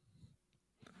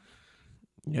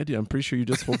 Yeah, dude. I'm pretty sure you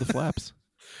just hold the flaps.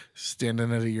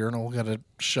 Standing at a urinal, got to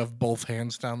shove both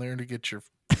hands down there to get your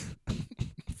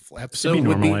flaps. So be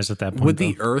would normalized at that point, Would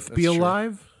the though. Earth be That's true.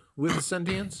 alive with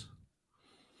sentience?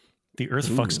 The Earth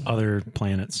fucks other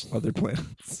planets. Other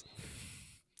planets.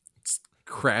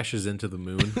 Crashes into the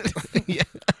moon.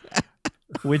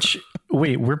 Which,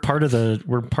 wait, we're part of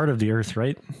the Earth,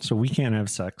 right? So we can't have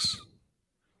sex.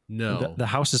 No. The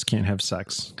houses can't have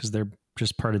sex because they're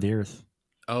just part of the Earth.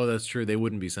 Oh, that's true. They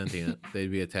wouldn't be sentient. They'd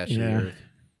be attached to Yeah. the Earth.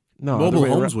 No, Mobile other way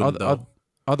homes around, wouldn't, though.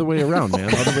 Other way around,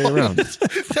 man. Other way around.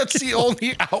 That's the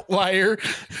only outlier.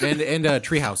 And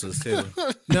tree houses too.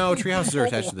 No, tree houses are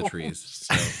attached to the trees.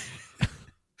 So.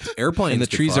 Airplanes. And the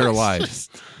could trees fly. are alive.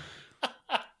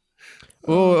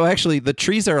 Well, actually, the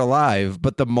trees are alive,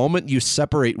 but the moment you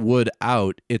separate wood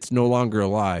out, it's no longer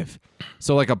alive.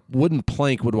 So, like, a wooden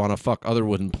plank would want to fuck other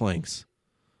wooden planks.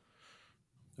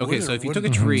 Okay, Wood so or if you took a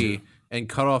wooden tree and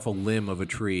cut off a limb of a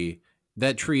tree,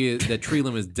 that tree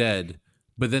limb is dead.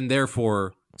 But then,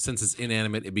 therefore, since it's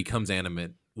inanimate, it becomes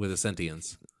animate with a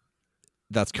sentience.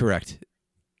 That's correct.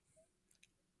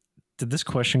 Did this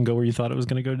question go where you thought it was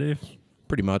going to go, Dave?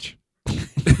 Pretty much.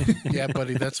 Yeah,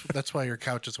 buddy. That's why your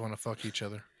couches want to fuck each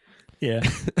other. Yeah.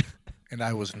 And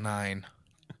I was 9.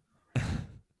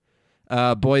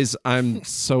 Boys, I'm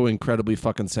so incredibly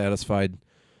fucking satisfied.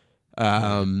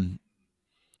 Scott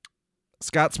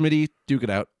Smitty, duke it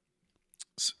out.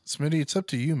 Smitty, it's up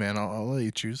to you, man. I'll let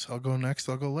you choose. I'll go next.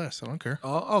 I'll go last. I don't care.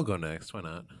 I'll go next. Why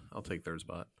not? I'll take third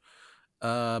spot.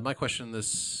 My question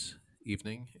this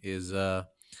evening is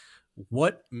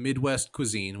what Midwest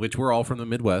cuisine, which we're all from the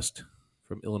Midwest,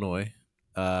 from Illinois,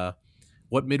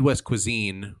 what Midwest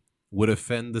cuisine would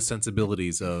offend the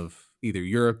sensibilities of either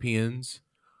Europeans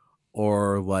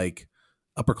or, like,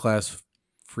 upper class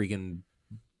freaking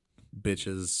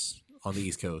bitches on the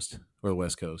East Coast or the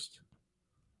West Coast?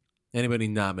 Anybody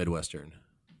not Midwestern?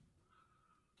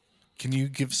 Can you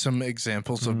give some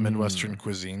examples of Midwestern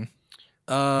cuisine?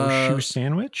 Horseshoe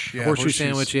sandwich? Yeah, Horseshoe horseshoes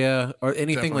sandwich, yeah. Or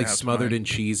anything definitely like has smothered mine. in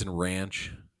cheese and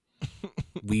ranch.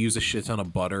 We use a shit ton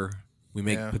of butter. We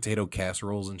make Yeah. potato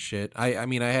casseroles and shit. I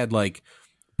mean, I had, like,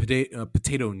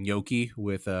 potato gnocchi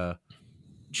with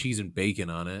cheese and bacon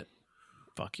on it.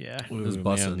 Fuck yeah. It was Ooh,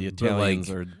 bussin'. man, the But, like,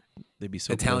 Italians they'd be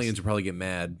so Italians pissed. would probably get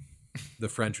mad. The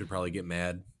French would probably get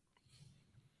mad.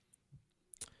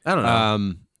 I don't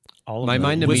know. All of My them.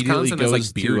 mind immediately Wisconsin has like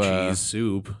goes beer to, cheese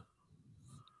soup.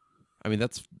 I mean,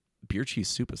 that's beer cheese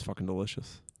soup is fucking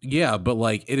delicious. Yeah, but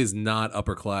like it is not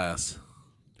upper class.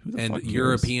 Who the And fuck cares?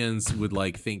 Europeans would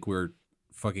like think we're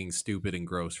fucking stupid and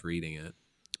gross for eating it.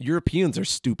 Europeans are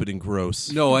stupid and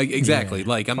gross. No, exactly. Yeah,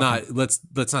 like I'm not. Let's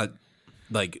not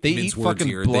like They mince eat words fucking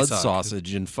here. They blood suck.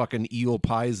 sausage and fucking eel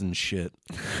pies and shit.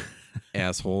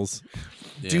 Assholes.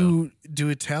 Yeah. Do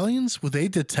Italians, would they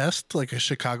detest like a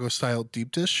Chicago style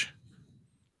deep dish?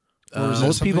 Or is that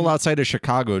Most people something- outside of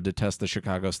Chicago detest the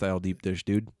Chicago style deep dish,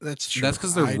 dude. That's true. That's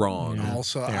 'cause they're wrong. Yeah.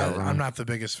 Also, They are wrong. I'm not the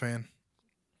biggest fan.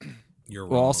 You're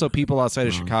Well, wrong. also people outside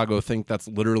of Wrong. Chicago think that's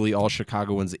literally all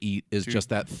Chicagoans eat is just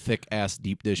that thick ass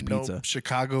deep dish pizza. Nope,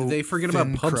 Chicago. they forget about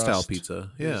thin pub style crust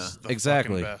pizza. is Yeah. the fucking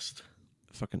Exactly. best.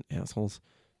 Fucking assholes.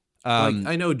 Like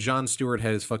I know Jon Stewart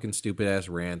had his fucking stupid ass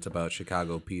rant about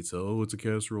Chicago pizza. Oh, it's a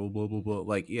casserole, blah blah blah.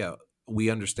 Like, yeah, we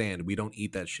understand. We don't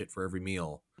eat that shit for every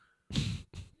meal.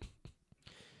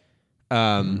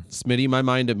 Smitty, my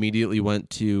mind immediately went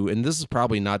to, and this is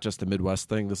probably not just a Midwest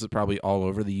thing. This is probably all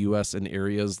over the U.S. in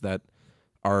areas that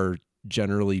are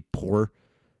generally poor.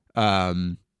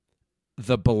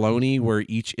 The bologna where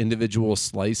each individual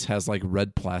slice has like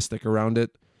red plastic around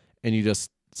it, and you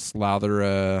just slather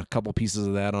a couple pieces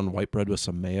of that on white bread with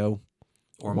some mayo,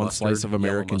 Or one mustard, slice of yellow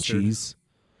American mustard. cheese,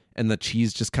 and the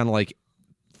cheese just kind of like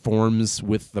forms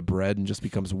with the bread and just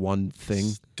becomes one thing.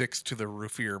 Sticks to the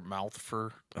roof of your mouth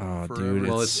for. Oh, forever. dude,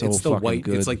 Well, it's it's so the fucking white.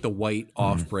 good. It's like the white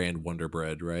off-brand Wonder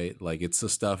Bread, right? Like it's the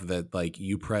stuff that like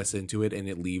you press into it and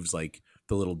it leaves like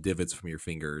the little divots from your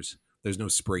fingers. There's no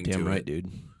spring damn to right, it.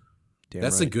 dude. Damn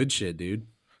That's right. the good shit, dude.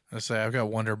 I say I've got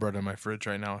Wonder Bread in my fridge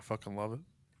right now. I fucking love it.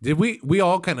 Did we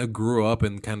all kind of grew up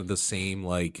in kind of the same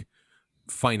like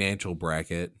financial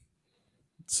bracket?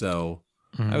 So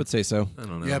I would say so. I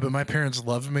don't know. Yeah, but my parents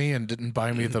loved me and didn't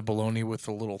buy me the bologna with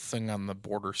the little thing on the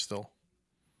border still.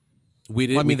 we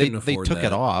didn't. Well, I mean, we they couldn't afford took it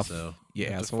that, off. So. Yeah,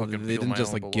 Had to asshole. fucking They peel didn't my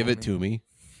just own like give it to me.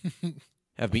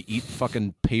 Have me eat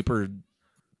fucking paper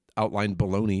outlined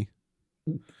bologna.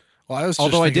 Well, I was.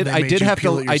 Although just thinking I they did made you have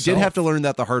peel to it I did have to yourself. learn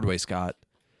that the hard way, Scott.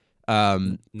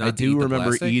 Not I to do eat the remember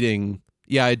plastic? eating.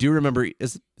 Yeah, I do remember.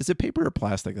 Is it paper or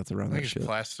plastic that's around I think that it's shit?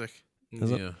 plastic.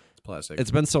 Is it? Yeah, it's plastic.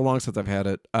 It's been so long since I've had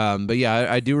it. But yeah,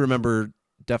 I do remember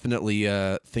definitely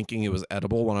thinking it was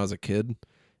edible when I was a kid,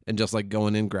 and just like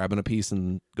going in, grabbing a piece,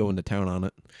 and going to town on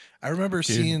it. I remember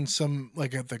seeing some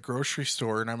like at the grocery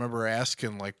store, and I remember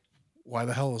asking like, "Why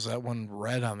the hell is that one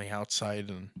red on the outside?"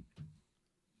 And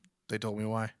they told me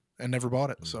why. I never bought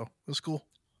it, so it was cool.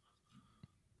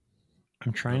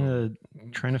 I'm trying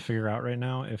to figure out right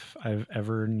now if I've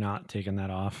ever not taken that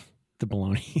off the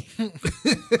bologna.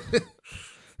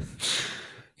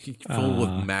 Full with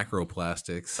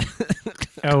macroplastics.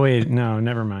 Oh wait, no,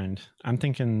 never mind. I'm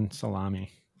thinking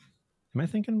salami. Am I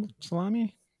thinking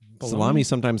salami? Bologna? Salami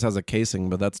sometimes has a casing,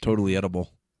 but that's totally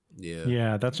edible. Yeah.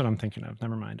 Yeah, that's what I'm thinking of.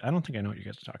 Never mind. I don't think I know what you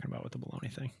guys are talking about with the bologna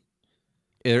thing.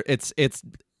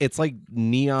 It's like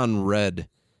neon red.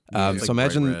 Yeah, it's so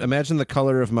like bright red. imagine the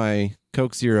color of my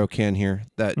Coke Zero can here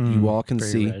that you all can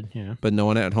Very see, red, yeah. but no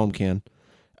one at home can.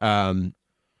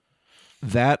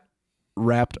 That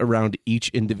wrapped around each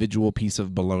individual piece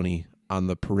of bologna on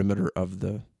the perimeter of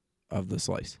the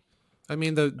slice. I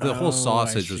mean, the whole Oh,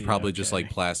 sausage I was see, probably just okay.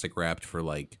 like plastic wrapped for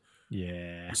like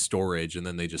Yeah. storage, and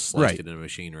then they just sliced Right. it in a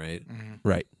machine, right?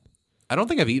 Right. I don't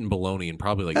think I've eaten bologna in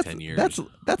probably like 10 years.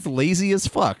 That's lazy as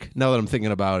fuck. Now that I'm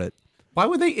thinking about it. Why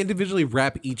would they individually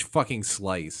wrap each fucking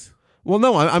slice? Well,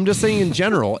 no, I'm just saying in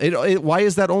general. Why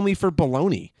is that only for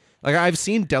bologna? Like I've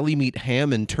seen deli meat,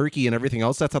 ham, and turkey, and everything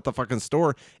else that's at the fucking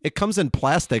store. It comes in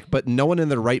plastic, but no one in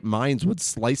their right minds would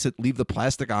slice it, leave the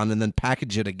plastic on, and then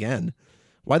package it again.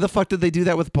 Why the fuck did they do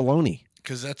that with bologna?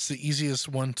 Because that's the easiest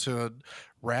one to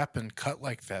wrap and cut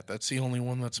like that. That's the only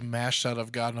one that's mashed out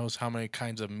of God knows how many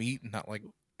kinds of meat, not like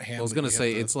ham. I was that gonna you have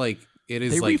say to- it's like it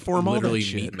is They like reform all that literally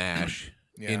shit. meat mash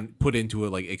Yeah. and put into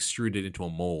it, like extruded into a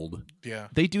mold. yeah.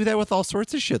 They do that with all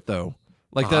sorts of shit, though.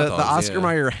 Like Hot the dogs, Oscar yeah.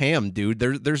 Mayer ham, dude.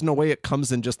 There's no way it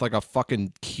comes in just like a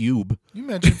fucking cube. Can you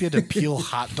imagine if you had to peel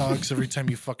hot dogs every time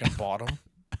you fucking bought them?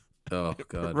 Oh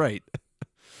god, Right.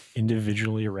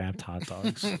 Individually wrapped hot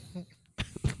dogs. At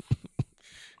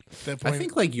that I point,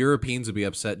 think like Europeans would be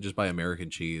upset just by American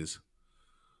cheese.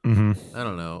 Mm-hmm. I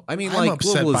don't know. I mean, I'm like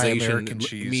upset by globalization American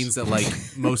cheese. means that like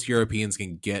most Europeans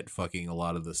can get fucking a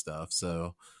lot of this stuff.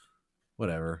 So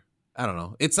whatever. I don't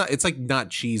know. It's not. It's like not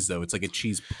cheese though. It's like a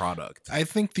cheese product. I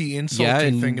think the Yeah, insulting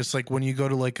and- thing is like when you go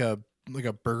to like a like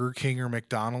a Burger King or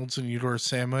McDonald's and you order a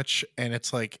sandwich and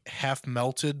it's like half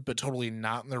melted but totally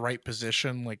not in the right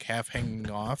position, like half hanging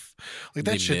off. Like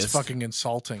that They shit's missed. fucking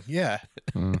insulting. Yeah.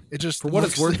 It just For what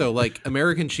it's looks worth, like- though, like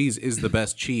American cheese is the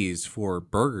best cheese for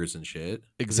burgers and shit. 'Cause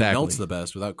Exactly. It melts the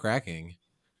best without cracking.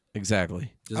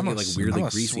 Exactly. Doesn't I'm get a, like weirdly I'm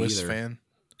a greasy Swiss either. fan.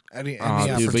 Any Aw,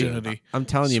 dude, but opportunity. I'm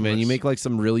telling you, man, you Swiss. make like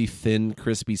some really thin,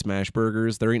 crispy smash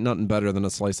burgers. There ain't nothing better than a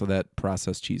slice of that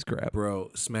processed cheese crap.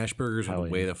 Bro, smash burgers are Hell the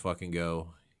way yeah. to fucking go.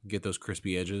 Get those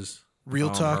crispy edges. Real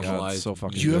Oh my talk. God, caramelized. so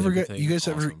fucking Do you good. ever get? Everything. You guys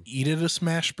ever Awesome. eat at a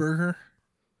smash burger?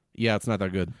 Yeah, it's not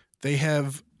that good. They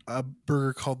have a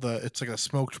burger called it's like a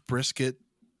smoked brisket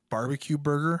barbecue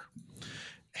burger.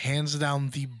 Hands down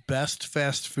the best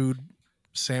fast food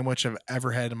sandwich I've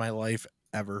ever had in my life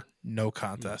ever. No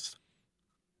contest.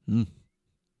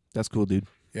 That's cool, dude.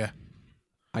 Yeah.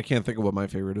 I can't think of what my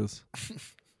favorite is.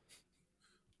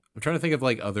 I'm trying to think of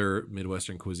like other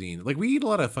Midwestern cuisine. Like we eat a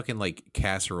lot of fucking like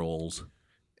casseroles.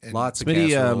 And Lots of Smitty,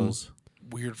 casseroles.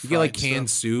 weird. You get like fried canned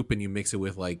stuff. soup and you mix it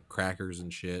with like crackers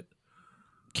and shit.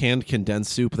 Canned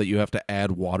condensed soup that you have to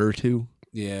add water to.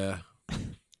 Yeah.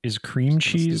 Is cream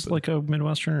cheese stupid. like a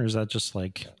Midwestern, or is that just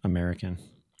like American?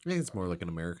 I think it's more like an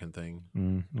American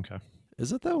thing. Okay.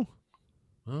 Is it though?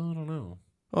 I don't know.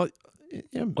 Oh,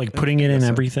 yeah, Like I putting it in guess so.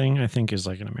 everything, I think is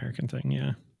like an American thing.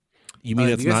 Yeah. You mean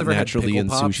it's you guys not ever had naturally pickle in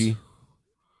pops? sushi?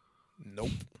 Nope.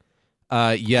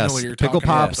 Yes. what you're Pickle talking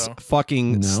about, pops though.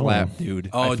 fucking No. slap, dude.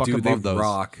 Oh, I fucking dude, they love those.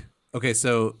 rock. Okay,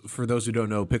 so for those who don't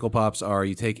know, pickle pops are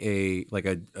you take a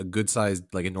good sized,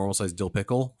 like a normal sized dill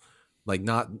pickle, like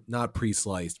not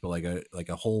pre-sliced, but like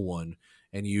a whole one,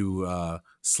 and you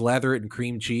slather it in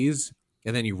cream cheese,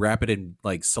 and then you wrap it in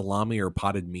like salami or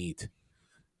potted meat.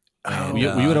 And, we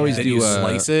would always then do you a-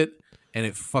 slice it, and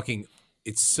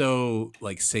it's so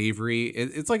like savory.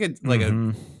 It's like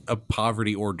a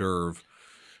poverty hors d'oeuvre,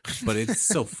 but it's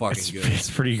so fucking It's, good. it's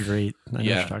pretty great. I know what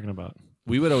Yeah. you're talking about.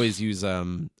 We would always use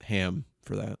ham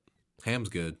for that. Ham's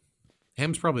good.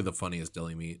 Ham's probably the funniest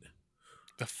deli meat.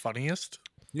 The funniest?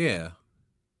 Yeah.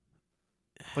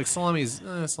 Like salami's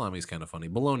kind of funny.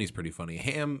 Bologna's pretty funny.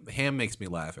 Ham makes me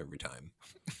laugh every time.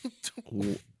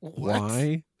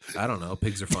 Why? I don't know.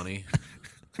 Pigs are funny.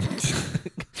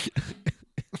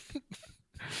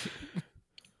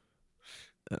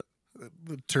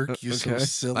 The turkey is so Okay.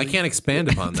 silly. I can't expand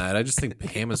upon that. I just think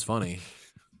ham is funny.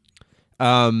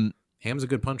 Um, Ham's a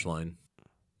good punchline.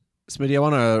 Smitty, I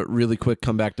want to really quick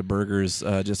come back to burgers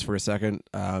just for a second.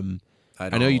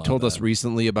 I know you told us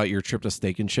recently about your trip to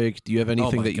Steak and Shake. Do you have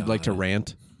anything my that you'd like to God.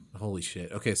 rant? Holy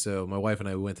shit. Okay, so my wife and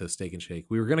I went to Steak and Shake.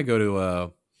 We were gonna go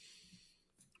to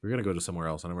somewhere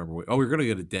else. I don't remember. We were gonna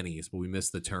go to Denny's, but we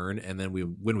missed the turn. And then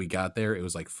when we got there, it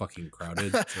was like fucking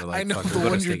crowded. So we're like, I know fuck, the we'll go to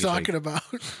one you're Steak and Shake. talking about.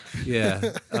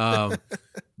 Yeah.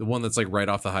 The one that's like right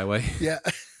off the highway. Yeah.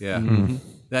 Yeah. Mm-hmm.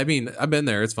 I mean, I've been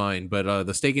there. It's fine. But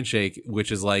the Steak and Shake,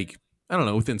 which is like, I don't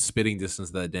know, within spitting distance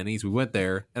of that Denny's, we went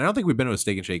there. And I don't think we've been to a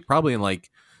Steak and Shake probably in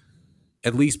like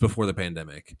at least before the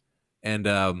pandemic. And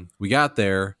we got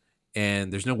there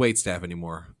and there's no wait staff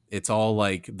anymore. It's all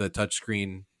like the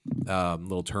touchscreen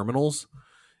little terminals.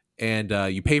 And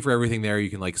you pay for everything there.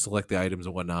 You can like select the items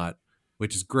and whatnot,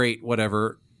 which is great.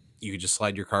 Whatever. You could just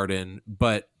slide your card in.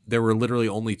 But there were literally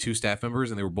only 2 staff members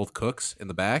and they were both cooks in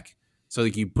the back. So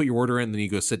like you put your order in, then you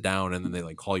go sit down and then they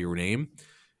like call your name.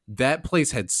 That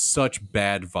place had such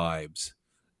bad vibes.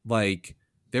 Like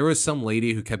there was some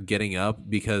lady who kept getting up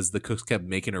because the cooks kept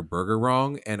making her burger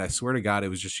wrong. And I swear to God, it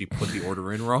was just she put the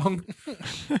order in wrong.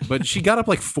 But she got up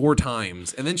like 4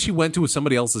 times. And then she went to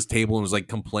somebody else's table and was like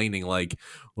complaining like,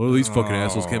 well, these fucking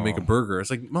assholes can't make a burger.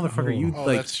 It's like, motherfucker, you Oh,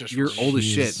 like, that's just you're old as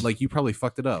shit. Jeez. Like you probably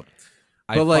fucked it up.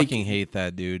 I But, like- fucking hate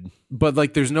that, dude. But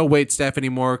like there's no wait staff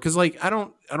anymore because like I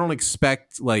don't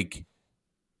expect like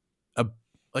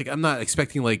I'm not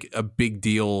expecting like a big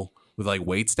deal with like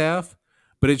wait staff,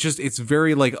 but it's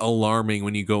very like alarming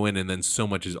when you go in and then so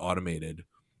much is automated.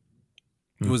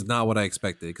 It was not what I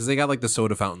expected because they got like the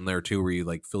soda fountain there too where you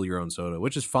like fill your own soda,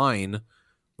 which is fine.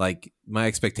 Like my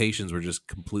expectations were just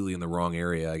completely in the wrong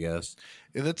area, I guess.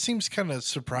 Yeah, that seems kind of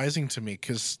surprising to me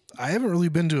because I haven't really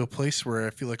been to a place where I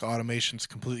feel like automation's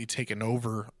completely taken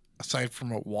over aside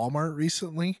from a Walmart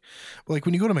recently. But like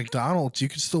when you go to McDonald's, you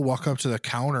can still walk up to the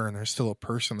counter and there's still a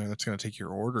person there that's going to take your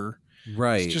order.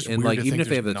 Right. just And weird like to even think if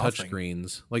they have the there's touch nothing.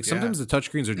 screens, like Yeah. sometimes the touch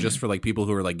screens are just for like people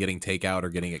who are like getting takeout or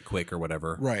getting it quick or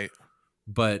whatever. Right.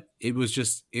 But it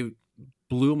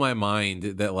blew my mind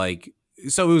that like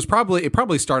so it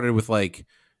probably started with like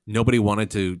nobody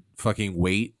wanted to fucking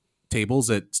wait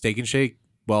tables at Steak and Shake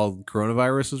while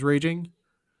coronavirus was raging.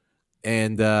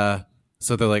 And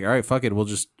so they're like, all right, fuck it, we'll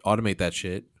just automate that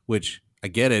shit, which I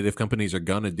get it. If companies are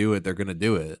gonna do it, they're gonna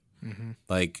do it. Mm-hmm.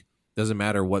 Like, doesn't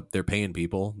matter what they're paying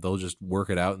people. They'll just work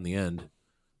it out in the end.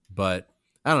 But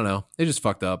I don't know. They just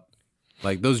fucked up.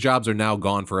 Like, those jobs are now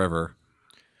gone forever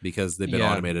because they've been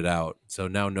automated out. So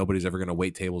now nobody's ever going to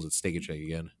wait tables at Steak and Shake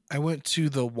again. I went to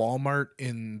the Walmart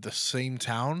in the same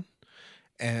town,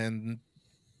 and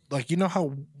like, you know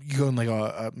how you go in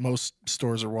like most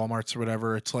stores or Walmarts or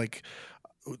whatever, it's like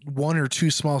one or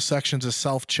two small sections of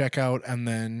self checkout, and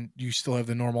then you still have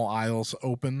the normal aisles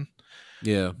open.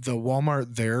 Yeah. The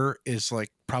Walmart there is like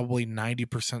probably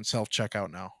 90% self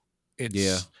checkout now.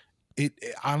 It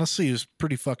honestly is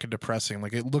pretty fucking depressing.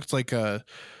 Like, it looked like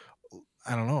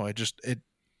I don't know.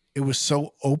 It was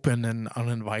so open and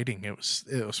uninviting. It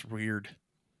was weird.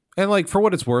 And like, for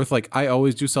what it's worth, like, I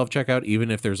always do self checkout even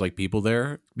if there's like people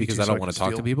there because I don't want to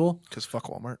talk to people. Because fuck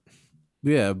Walmart.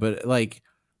 Yeah, but like,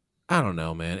 I don't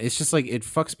know, man. It's just like, it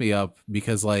fucks me up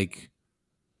because like,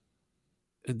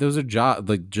 those are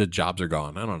jobs are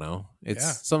gone. I don't know.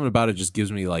 It's something about it just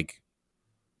gives me like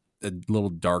a little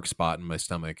dark spot in my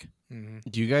stomach. Mm-hmm.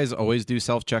 Do you guys always do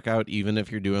self-checkout even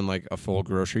if you're doing like a full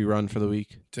grocery run for the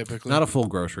week? Typically. Not a full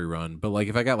grocery run, but like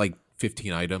if I got like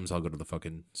 15 items, I'll go to the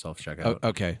fucking self-checkout. Oh,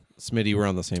 okay. Smitty, we're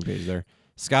on the same page there.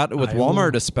 Scott, with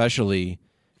Walmart especially,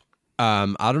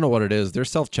 I don't know what it is. Their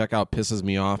self-checkout pisses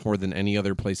me off more than any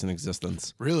other place in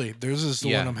existence. Really? Theirs is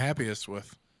the one I'm happiest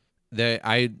with.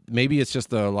 Maybe it's just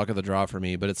the luck of the draw for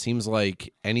me, but it seems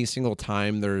like any single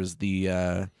time there's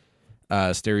the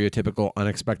stereotypical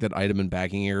unexpected item in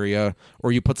bagging area,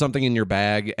 or you put something in your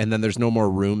bag and then there's no more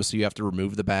room, so you have to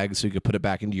remove the bag so you could put it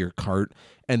back into your cart,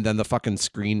 and then the fucking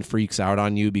screen freaks out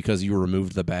on you because you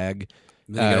removed the bag.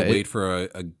 And then you gotta wait for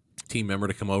a team member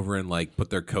to come over and like put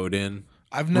their code in.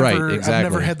 I've never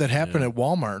had that happen at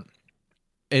Walmart.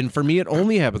 And for me, it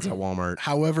only happens at Walmart.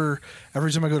 However,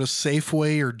 every time I go to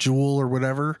Safeway or Jewel or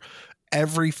whatever,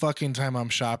 every fucking time I'm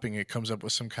shopping, it comes up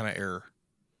with some kind of error.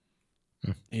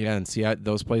 Yeah, and see,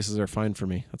 those places are fine for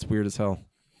me. That's weird as hell.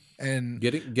 And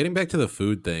getting back to the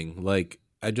food thing, like,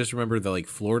 I just remember that like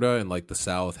Florida and like the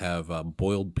South have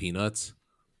boiled peanuts,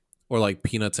 or like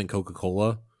peanuts and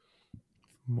Coca-Cola.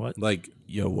 What? Like,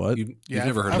 what? You've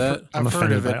never heard of that? I've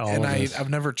heard of it, and I've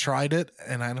never tried it,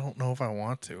 and I don't know if I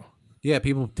want to. Yeah,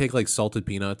 people take like salted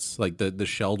peanuts, like the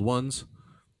shelled ones,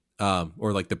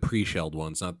 or like the pre-shelled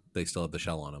ones. Not they still have the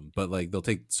shell on them, but like they'll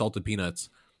take salted peanuts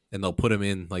and they'll put them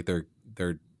in like their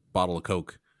bottle of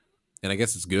Coke, and I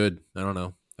guess it's good. I don't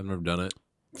know. I've never done it.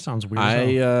 Sounds weird.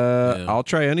 I'll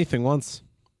try anything once.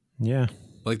 Yeah,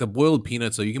 like the boiled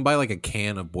peanuts. So you can buy like a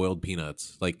can of boiled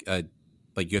peanuts, like you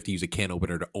have to use a can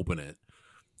opener to open it,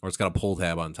 or it's got a pull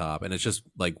tab on top, and it's just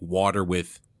like water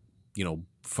with,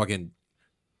 fucking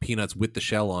peanuts with the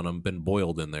shell on them, been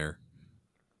boiled in there.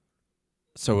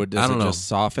 So does it just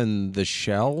soften the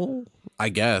shell? I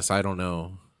guess. I don't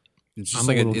know. It's just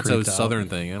it's a southern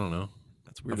thing. I don't know.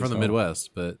 That's weird. I'm from the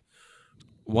Midwest, but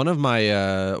one of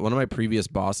my previous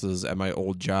bosses at my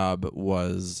old job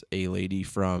was a lady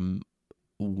from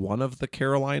one of the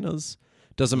Carolinas.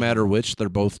 Doesn't matter which; they're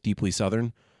both deeply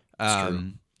southern.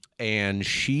 And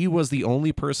she was the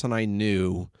only person I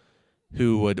knew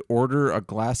who would order a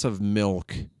glass of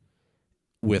milk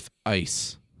with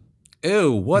ice.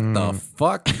 Ew! What the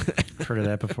fuck? Heard of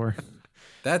that before?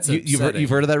 That's you've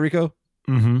heard of that, Rico?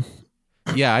 Mm-hmm.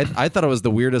 Yeah, I thought it was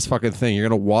the weirdest fucking thing. You're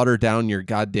gonna water down your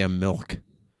goddamn milk.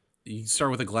 You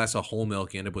start with a glass of whole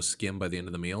milk, you end up with skim by the end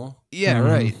of the meal. Yeah,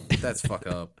 right. That's fucked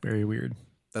up. Very weird.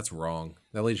 That's wrong.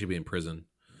 That lady should be in prison.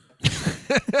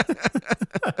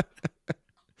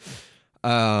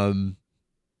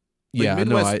 Yeah,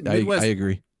 no, I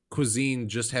agree. Cuisine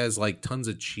just has like tons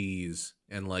of cheese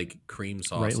and like cream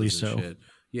sauces. Rightly and so. Shit.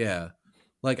 Yeah,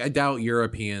 like I doubt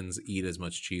Europeans eat as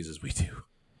much cheese as we do.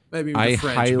 Maybe the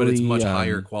French, but it's much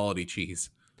higher quality cheese.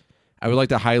 I would like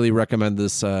to highly recommend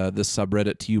this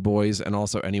subreddit to you boys, and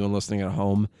also anyone listening at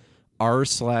home.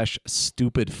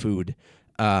 r/stupid food.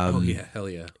 Oh yeah, hell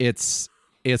yeah. It's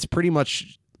pretty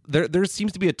much there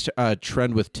seems to be a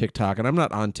trend with TikTok, and I'm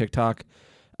not on TikTok,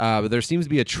 but there seems to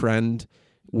be a trend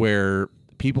where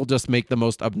people just make the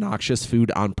most obnoxious food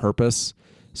on purpose.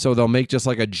 So they'll make just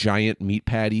like a giant meat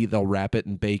patty, they'll wrap it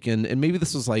in bacon, and maybe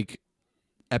this was like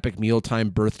Epic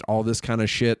Mealtime birthed all this kind of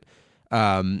shit.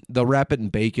 They'll wrap it in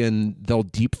bacon, they'll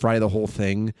deep fry the whole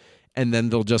thing, and then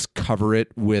they'll just cover it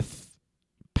with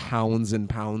pounds and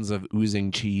pounds of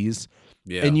oozing cheese.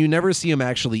 Yeah. And you never see them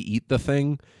actually eat the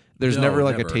thing. There's never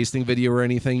a tasting video or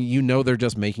anything. You know they're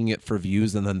just making it for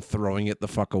views and then throwing it the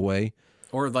fuck away.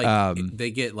 Or like they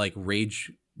get like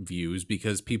rage views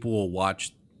because people will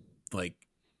watch like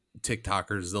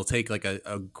TikTokers. They'll take like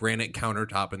a granite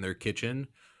countertop in their kitchen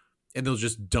and they'll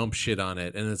just dump shit on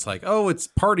it, and it's like, oh, it's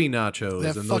party nachos,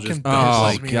 That and they'll fucking just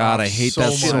pisses me God, off I hate so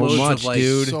that so much. much, Like,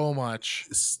 dude. So much.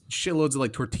 shitloads of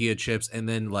like tortilla chips, and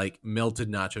then like melted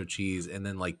nacho cheese, and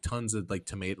then like tons of like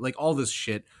tomato, like all this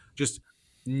shit just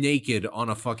naked on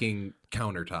a fucking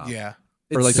countertop. Yeah.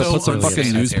 Or like so they'll put some fucking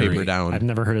unsanitary. newspaper down. I've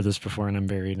never heard of this before, and I'm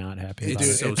very not happy about It's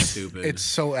it. so stupid. It's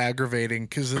so aggravating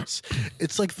because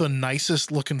it's like the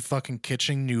nicest looking fucking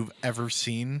kitchen you've ever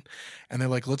seen, and they're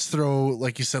like, let's throw,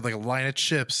 like you said, like a line of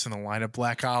chips and a line of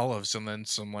black olives and then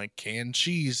some like canned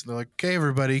cheese. And they're like, okay,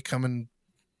 everybody, come and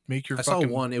make your. I saw fucking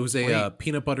one. It was a plate."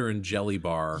 peanut butter and jelly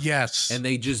bar. Yes, And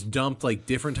they just dumped like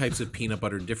different types of peanut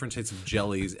butter, different types of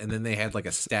jellies, and then they had like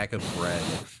a stack of bread.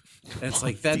 And it's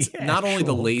like that's The not only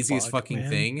the actual laziest fuck, fucking man.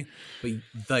 thing, but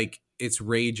like it's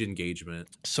rage engagement.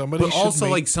 somebody. But should also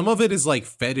make- like some of it is like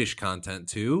fetish content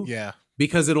too. yeah,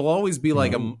 Because it'll always be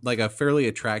like a fairly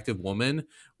attractive woman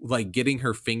like getting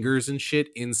her fingers and shit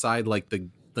inside like the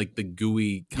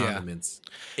gooey condiments.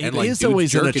 It like, is dudes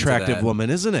always an jerk into attractive that.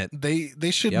 woman, isn't it? they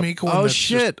should Yep. make one. Oh, that's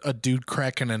shit. just a dude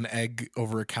cracking an egg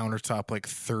over a countertop like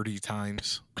 30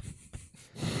 times.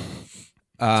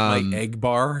 My egg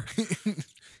bar.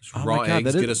 Just Oh my raw God,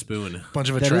 eggs, that get is- a spoon. A bunch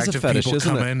of That is a attractive fetish, people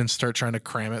isn't come it? in and start trying to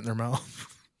cram it in their mouth.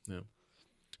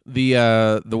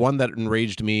 The one that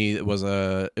enraged me was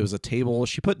it was a table.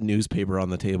 She put newspaper on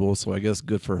the table, so I guess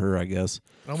good for her. I guess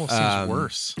It almost seems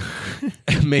worse.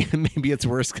 maybe it's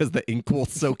worse because the ink will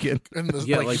soak in. And the,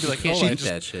 Yeah, like you'd be you can't "Oh, I eat just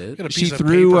that shit. got a She piece of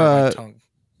threw, paper on my tongue."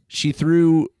 She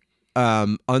threw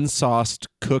unsauced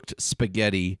cooked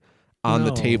spaghetti on the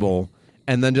No. table,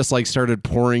 and then just like started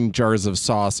pouring jars of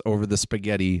sauce over the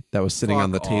spaghetti that was sitting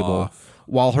on the Fuck table, off.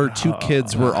 while her two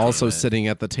kids were also damn it. sitting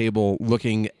at the table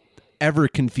looking ever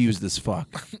confused as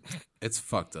fuck. It's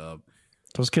fucked up.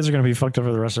 Those kids are going to be fucked up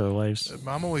for the rest of their lives.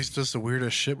 Mom always does the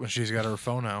weirdest shit when she's got her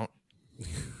phone out.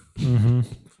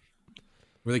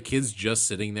 Were the kids just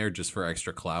sitting there just for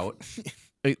extra clout?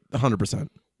 100%,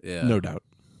 Yeah. no doubt.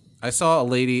 I saw a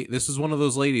lady. This is one of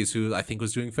those ladies who I think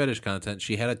was doing fetish content.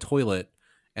 She had a toilet,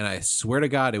 and I swear to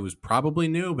God, it was probably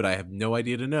new, but I have no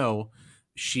idea to know.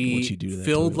 She What'd she do to that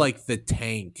filled toilet? like the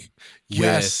tank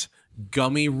Yes. with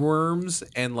gummy worms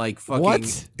and like fucking What?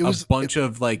 It was- a bunch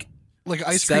of like Like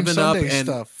ice cream 7-Up sundae and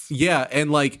stuff. yeah,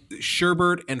 and like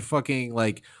sherbet and fucking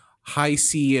like high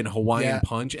C and Hawaiian Yeah.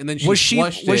 punch, and then she Was she-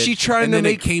 flushed was it, she trying and to then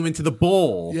make- it came into the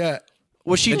bowl. Yeah.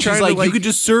 Was she And trying she's like, to like? you could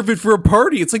just serve it for a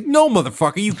party. It's like, no,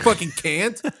 motherfucker, you fucking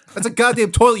can't. That's a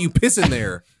goddamn toilet. You piss in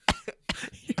there.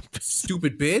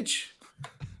 Stupid bitch.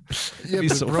 Yeah, It'd be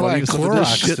but so bro, funny I if someone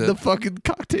just Cloroxed shit in it. the fucking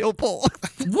cocktail bowl.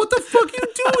 What the fuck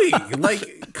are you doing?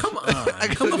 Like, come on. gotta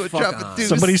Come go the drop fuck a on. deuce.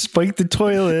 Somebody spiked the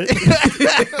toilet.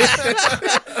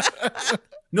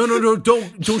 No,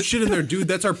 don't shit in there, dude.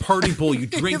 That's our party bowl. You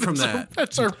drink from that.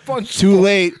 That's our punch. Too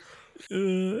late.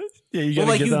 Yeah, you Well, gotta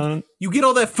like get down. you get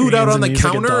all that food Your out hands on the and knees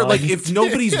like a counter. dog. Like if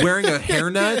nobody's wearing a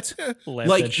hairnet, Lap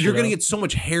like that you're shit gonna up. get so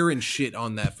much hair and shit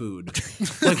on that food.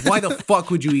 Like why the fuck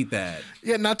would you eat that?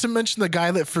 Yeah, not to mention the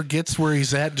guy that forgets where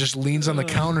he's at, just leans on the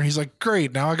counter. He's like,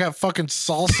 "Great, now I got fucking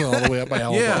salsa all the way up my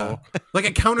elbow." Yeah, like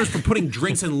a counter's for putting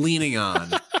drinks and leaning on.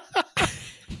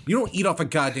 You don't eat off a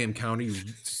goddamn counter, you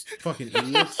fucking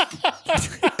idiots.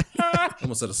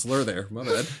 Almost said a slur there. My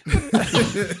bad.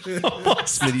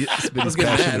 Smitty's Getting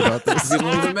passionate mad. about this. Getting a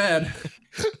little bit mad.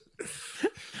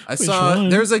 I saw one?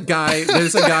 there's a guy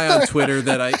on Twitter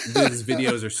that his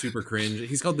videos are super cringe.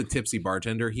 He's called the Tipsy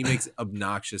Bartender. He makes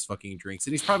obnoxious fucking drinks,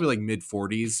 and he's probably like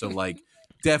mid-40s, so like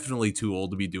definitely too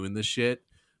old to be doing this shit.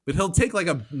 But he'll take like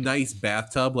a nice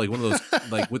bathtub, like one of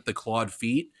those like with the clawed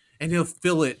feet, and he'll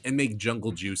fill it and make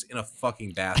jungle juice in a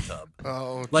fucking bathtub.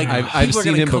 Oh, Like I've people are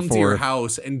seen gonna him come to your before.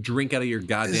 house and drink out of your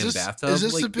goddamn bathtub. is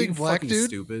this like, the big you black fucking dude?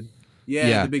 Stupid. Yeah,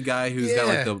 Yeah. the big guy who's got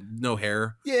like Yeah. the no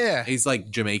hair. yeah, He's like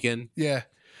Jamaican. yeah.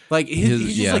 Like he's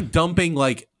just yeah. like dumping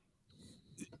like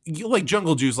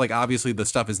jungle juice. Like obviously the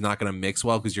stuff is not going to mix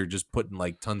well because you're just putting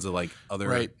like tons of like other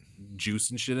Right. juice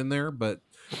and shit in there. But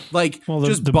like Well,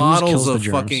 just the booze bottles kills the of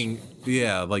germs. fucking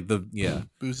like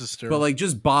Booze is but like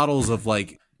just bottles of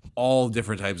like all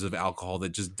different types of alcohol that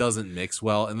just doesn't mix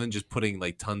well, and then just putting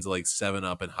like tons of like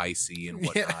 7-Up and high C and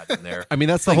whatnot in there. I mean,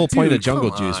 that's the Like, whole point of dude,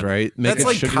 jungle come juice, on. right? Make That's it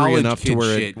like sugary college enough to kid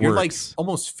where shit. it You're like works.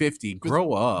 almost 50.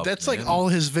 Grow up. That's like man. all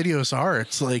his videos are.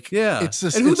 It's like, Yeah. it's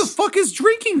this. and who the it's- fuck is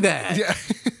drinking that?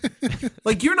 Yeah.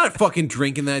 Like you're not fucking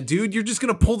drinking that, dude. You're just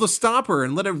gonna pull the stopper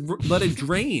and let it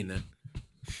drain.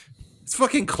 It's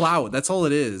fucking clout. That's all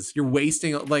it is. You're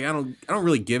wasting. Like I don't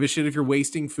really give a shit if you're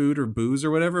wasting food or booze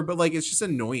or whatever. But like it's just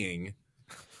annoying.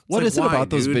 What like, is it why, about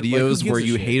those dude? Like, who videos gives where a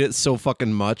you shit? hate it so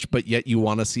fucking much, but yet you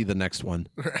want to see the next one?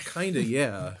 Kinda,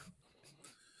 yeah.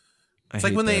 It's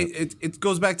like when it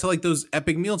goes back to like those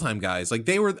epic mealtime guys. Like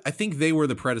I think they were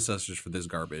the predecessors for this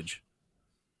garbage.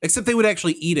 Except they would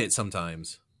actually eat it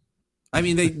sometimes. I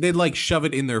mean, they'd like shove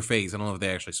it in their face. I don't know if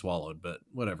they actually swallowed, but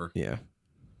whatever. Yeah.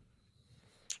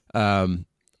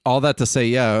 All that to say,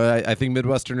 yeah, I think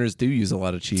Midwesterners do use a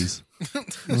lot of cheese.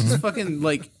 It's just fucking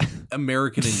like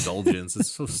American indulgence.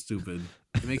 It's so stupid.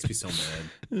 It makes me so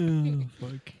mad. Oh,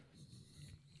 fuck.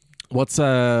 What's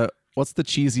the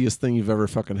cheesiest thing you've ever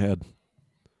fucking had?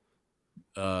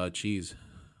 Cheese.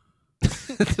 What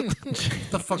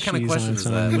the fuck kind of Cheese question on is its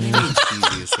that? own. What do you mean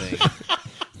cheesiest thing?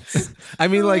 I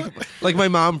mean, like my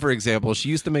mom, for example, she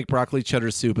used to make broccoli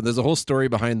cheddar soup, and there's a whole story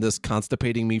behind this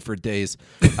constipating me for days.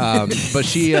 But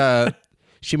she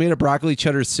made a broccoli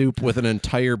cheddar soup with an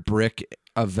entire brick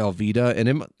of Velveeta, and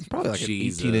it's probably like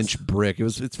Jesus. an 18-inch brick.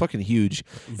 It's fucking huge.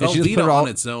 And she just Velveeta put it all on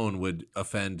its own would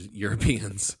offend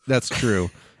Europeans. That's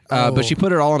true. But she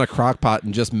put it all in a crock pot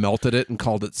and just melted it and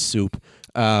called it soup.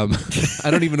 I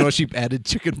don't even know if she added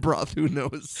chicken broth. Who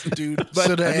knows, dude.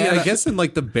 But I guess in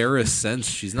like the barest sense,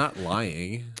 she's not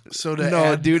lying. So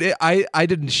dude, I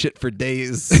didn't shit for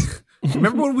days.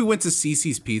 Remember when we went to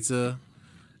Cece's Pizza?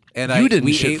 And you didn't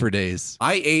we shit ate, for days.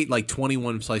 I ate like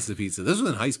 21 slices of pizza. This was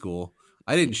in high school.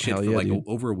 I didn't shit Hell for yeah, like dude.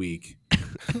 over a week.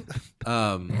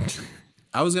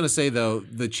 I was gonna say though,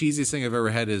 the cheesiest thing I've ever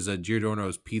had is a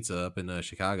Giordano's pizza up in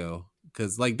Chicago,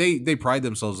 because like they pride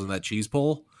themselves on that cheese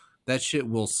pull. That shit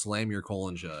will slam your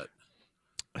colon shut.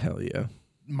 Hell yeah.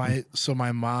 my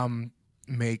mom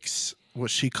makes what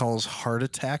she calls heart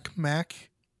attack mac,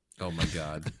 Oh my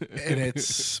god. and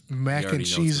it's mac already and know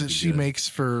it's cheese gonna that be she good. makes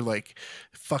for like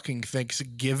fucking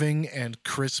Thanksgiving and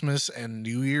Christmas and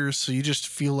New Year's. So you just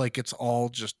feel like it's all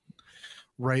just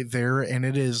right there, and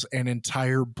it is an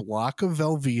entire block of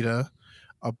Velveeta,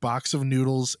 a box of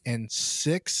noodles, and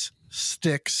 6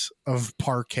 sticks of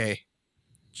parquet.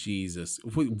 Jesus.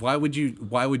 Why would you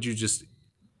go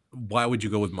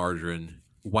with margarine?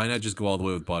 Why not just go all the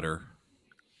way with butter?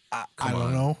 I Come don't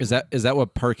on. know. Is that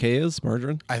what parquet is?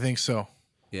 Margarine? I think so.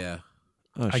 Yeah.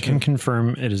 Oh, I shit. can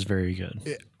confirm it is very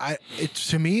good.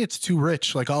 To me, it's too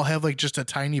rich. Like I'll have like just a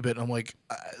tiny bit. And I'm like,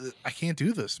 I can't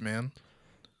do this, man.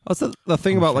 That's the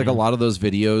thing about like a lot of those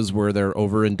videos where they're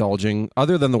overindulging,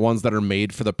 other than the ones that are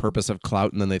made for the purpose of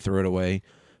clout and then they throw it away.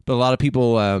 But a lot of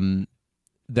people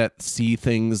that see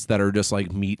things that are just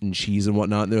like meat and cheese and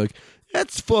whatnot, and they're like,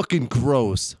 that's fucking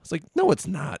gross. It's like, no, it's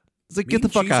not. It's like, Meat get the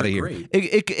and fuck cheese out are of here. great.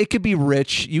 It could be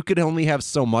rich. You could only have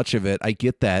so much of it. I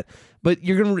get that. But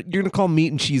you're gonna call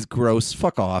meat and cheese gross.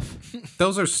 Fuck off.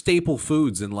 Those are staple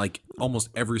foods in like almost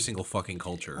every single fucking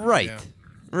culture. Right. Yeah.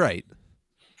 Right.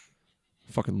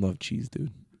 Fucking love cheese,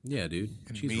 dude. Yeah, dude.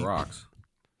 And Cheese meat. rocks.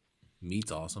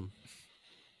 Meat's awesome.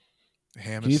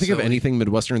 Ham Can you is think of silly. anything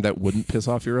Midwestern that wouldn't piss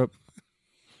off Europe?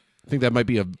 I think that might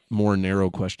be a more narrow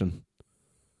question.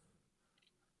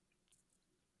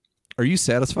 Are you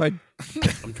satisfied?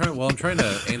 I'm trying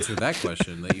to answer that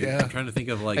question. That Yeah. I'm trying to think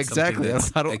of like Exactly. something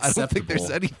that's I don't think there's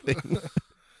acceptable.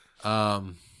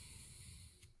 anything.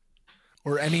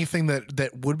 or anything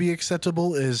that would be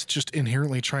acceptable is just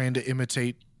inherently trying to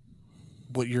imitate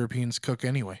what Europeans cook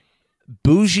anyway.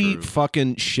 Bougie True.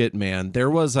 fucking shit, man. There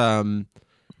was I'm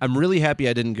really happy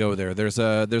I didn't go there. There's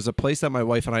a place that my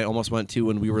wife and I almost went to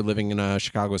when we were living in a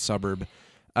Chicago suburb.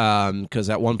 Because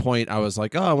at one point I was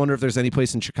like, oh, I wonder if there's any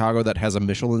place in Chicago that has a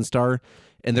Michelin star.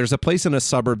 And there's a place in a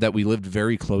suburb that we lived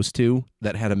very close to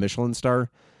that had a Michelin star.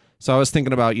 So I was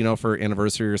thinking about, for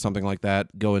anniversary or something like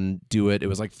that, go and do it. It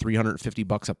was like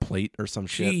 $350 a plate or some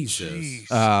shit. Jesus.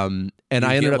 Jeez. And You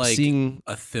I ended get, up like, seeing.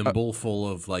 A thimble full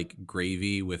of like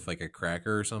gravy with like a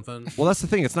cracker or something. Well, that's the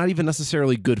thing. It's not even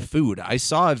necessarily good food. I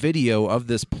saw a video of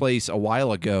this place a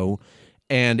while ago,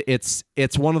 and it's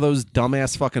one of those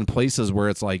dumbass fucking places where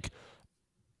it's like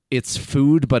it's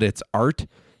food, but it's art.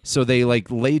 So they like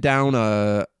lay down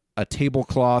a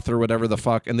tablecloth or whatever the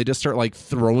fuck, and they just start like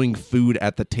throwing food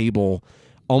at the table,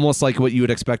 almost like what you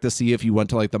would expect to see if you went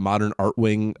to like the modern art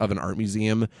wing of an art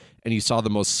museum and you saw the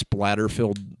most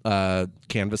splatter-filled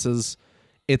canvases.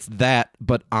 It's that,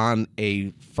 but on a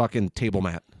fucking table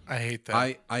mat. I hate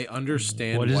that. I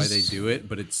understand What why is- they do it,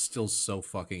 but it's still so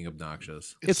fucking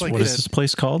obnoxious. it's like What is that- this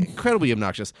place called? Incredibly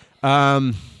obnoxious.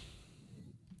 Hold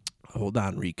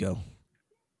on, Rico.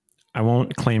 I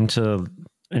won't claim to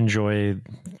enjoy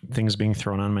things being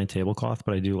thrown on my tablecloth,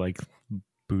 but I do like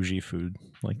bougie food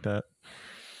like that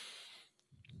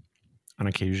on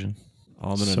occasion. Oh,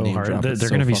 I'm gonna So name hard. drop They're it so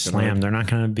going to be fucking hard. slammed. They're not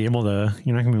going to be able to.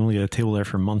 You're not going to be able to get a table there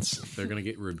for months They're gonna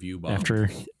get review bombed. after.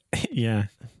 Yeah,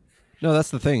 No,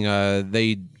 that's the thing.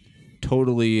 They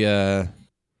totally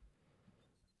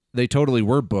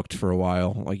were booked for a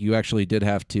while. Like you actually did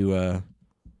have to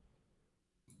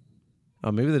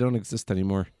Oh, maybe they don't exist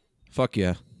anymore. Fuck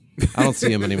yeah. I don't see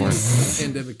them anymore. The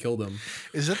pandemic killed them.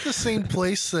 Is that the same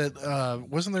place that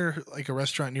wasn't there like a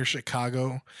restaurant near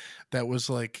Chicago that was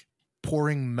like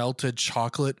pouring melted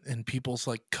chocolate in people's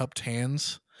like cupped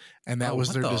hands, and that was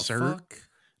what their the dessert? fuck?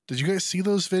 Did you guys see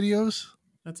those videos?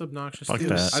 That's obnoxious. Fuck Too.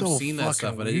 that. I've So seen that stuff,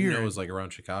 fucking but I didn't know weird. it was like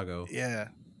around Chicago. Yeah.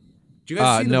 Do you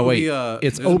guys see the no, movie? wait.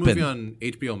 It's there's a movie open. on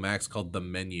HBO Max called The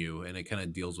Menu, and it kind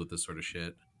of deals with this sort of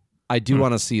shit. I do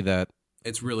want to see that.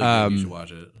 It's really good. You should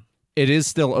watch it. It is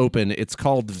still open. It's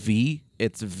called V.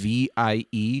 It's VIE. I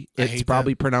It's hate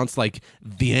probably pronounced like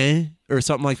Bien or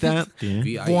something like that. Yeah.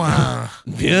 V-I-E. Wow.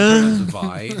 Bien.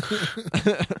 Vi.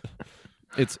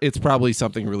 It's probably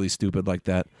something really stupid like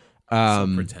that.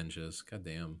 So pretentious. God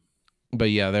damn. But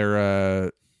yeah,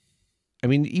 they're. I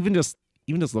mean, even just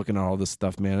looking at all this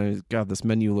stuff, man. God, this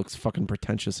menu looks fucking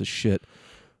pretentious as shit.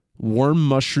 Warm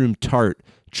mushroom tart,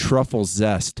 truffle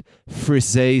zest,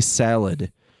 frisee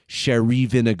salad, sherry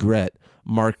vinaigrette,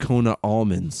 Marcona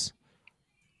almonds.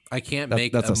 I can't That-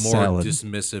 make that's a a more salad.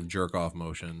 dismissive jerk off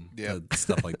motion. Yep. To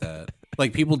stuff like that.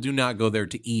 Like people do not go there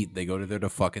to eat; they go there to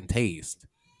fucking taste.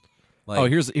 Like, Oh,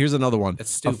 here's another one. That's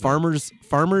A stupid.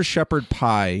 farmer's shepherd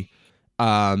pie,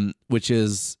 which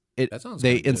is it. That sounds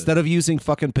They kinda good. instead of using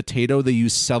fucking potato, they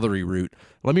use celery root.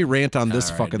 Let me rant on this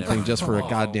All right, fucking never thing mind. just for a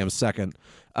goddamn second.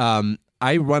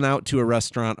 I went out to a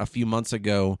restaurant a few months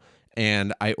ago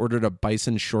and I ordered a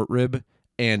bison short rib,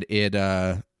 and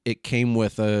it came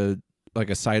with a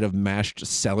side of mashed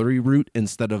celery root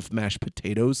instead of mashed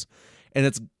potatoes, and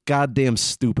it's goddamn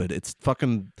stupid. It's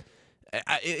fucking.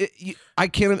 I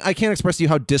can't express to you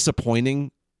how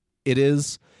disappointing it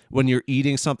is when you're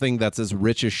eating something that's as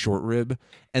rich as short rib,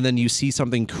 and then you see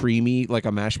something creamy like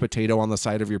a mashed potato on the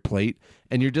side of your plate,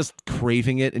 and you're just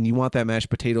craving it, and you want that mashed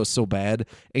potato so bad,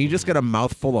 and you just get a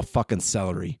mouthful of fucking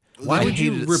celery. Why I would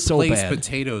you hated it replace so bad.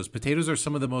 potatoes? Potatoes are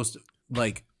some of the most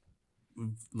like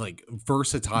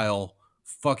versatile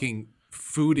fucking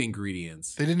food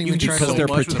ingredients. They didn't You even can do try Because to, they're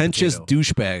much with a pretentious potato.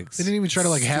 douchebags. They didn't even try to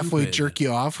like halfway Stupid. jerk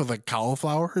you off with like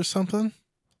cauliflower or something.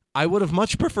 I would have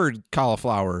much preferred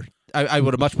cauliflower. I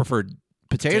would have much preferred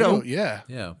potato. Yeah.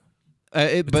 Yeah.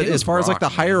 But Potatoes as far as like the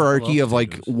rock, man. I hierarchy love of like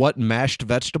potatoes. what mashed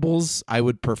vegetables I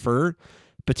would prefer,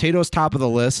 potatoes top of the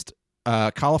list.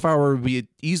 Cauliflower would be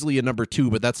easily a number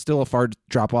 2, but that's still a far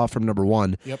drop off from number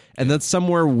 1. Yep. And then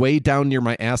somewhere way down near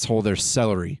my asshole, there's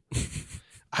celery.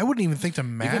 I wouldn't even think to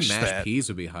Even mash mashed that. peas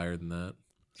would be higher than that.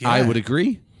 I Yeah. would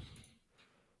agree.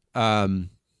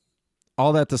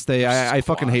 All that to say, I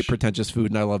fucking hate Squash. pretentious food,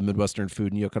 and I love Midwestern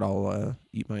food, and you could all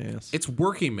eat my ass. It's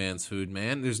working man's food,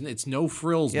 man. It's no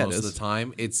frills Yeah, it most of is. the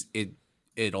time.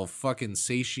 It'll fucking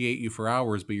satiate you for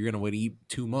hours, but you're gonna want to eat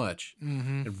too much.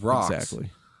 Mm-hmm. It rocks. Exactly.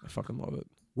 I fucking love it.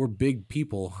 We're big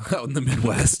people out in the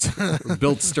Midwest. We're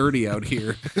built sturdy out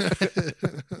here.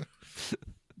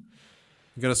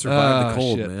 You gotta survive the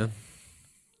cold, shit. man.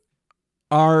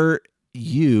 Are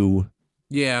you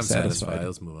Yeah, I'm Satisfied. satisfied.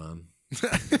 Let's move on.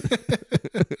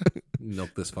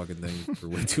 Milk this fucking thing for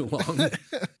way too long.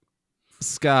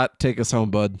 Scott? Take us home,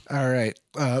 bud. All right.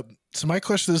 So my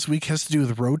question this week has to do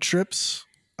with road trips.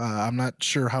 I'm not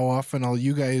sure how often all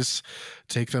you guys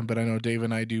take them, but I know Dave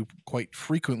and I do quite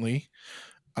frequently.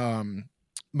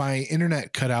 My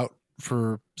internet cut out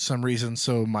for some reason,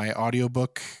 so my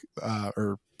audiobook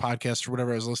or podcast or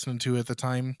whatever I was listening to at the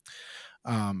time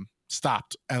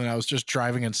stopped, and I was just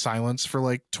driving in silence for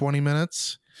like 20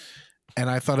 minutes, and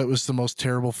I thought it was the most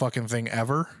terrible fucking thing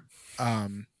ever.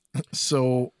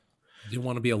 So Do you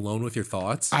want to be alone with your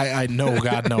thoughts? I know,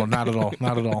 God, no, not at all.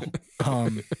 Not at all.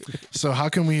 So how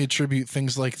can we attribute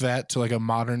things like that to like a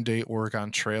modern day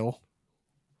Oregon Trail?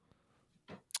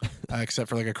 Except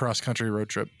for like a cross country road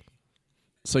trip.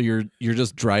 So you're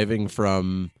just driving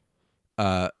from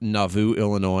Nauvoo,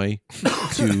 Illinois,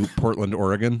 to Portland,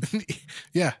 Oregon.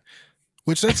 Yeah.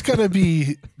 Which that's gotta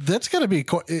be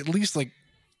at least like,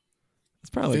 It's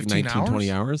probably like 15 19,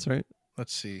 20 hours, right?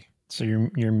 let's see. So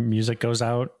your music goes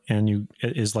out, and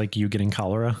it is like you getting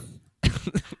cholera.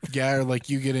 Yeah, or like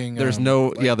you getting There's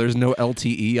there's no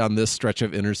LTE on this stretch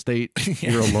of interstate.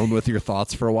 You're alone with your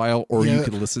thoughts for a while, or you Yeah.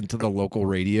 can listen to the local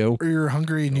radio. or you're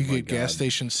hungry and you my get gas God.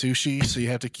 station sushi, so you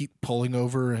have to keep pulling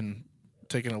over and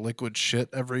taking a liquid shit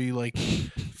every like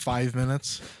 5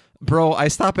 minutes. Bro, I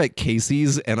stop at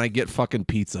Casey's and I get fucking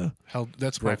pizza. Hell,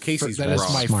 that's Bro, my Casey's that is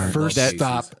raw. my Smart. first Love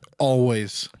stop Casey's.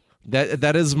 always.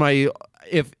 That is my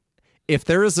if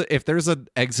there's an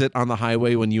exit on the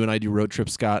highway when you and I do road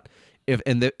trips, Scott,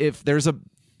 if there's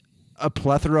a a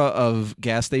plethora of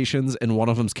gas stations and one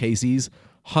of them's Casey's,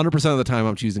 100% of the time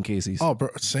I'm choosing Casey's. Oh, bro,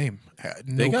 same. No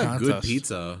They got contest. good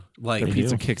pizza. Like Their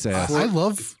pizza kicks ass. I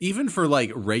love even for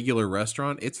like regular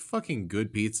restaurant, it's fucking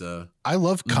good pizza.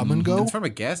 Come and Go. It's from a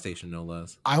gas station, no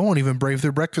less. I won't even brave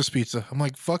their breakfast pizza. I'm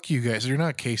like, fuck you guys. You're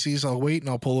not Casey's. I'll wait and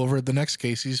I'll pull over at the next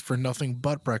Casey's for nothing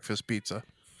but breakfast pizza.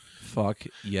 Fuck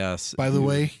yes. By the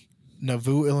way,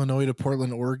 Nauvoo, Illinois to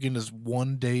Portland, Oregon is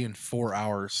 1 day and 4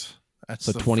 hours. That's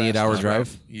a the 28-hour fastest drive?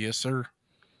 route. Yes, sir.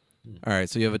 All right,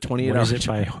 so you have a What 28-hour is it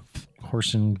by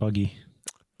horse and buggy?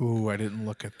 Ooh, I didn't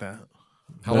look at that.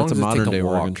 How long That's does a it take modern to day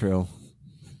walk? Oregon Trail.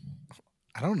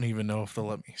 I don't even know if they'll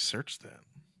let me search that.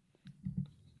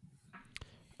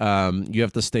 You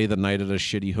have to stay the night at a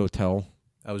shitty hotel.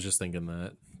 I was just thinking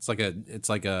that it's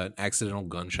like a accidental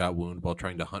gunshot wound while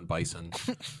trying to hunt bison.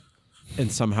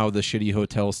 And somehow the shitty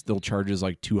hotel still charges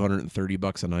like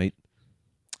 $230 a night.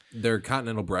 Their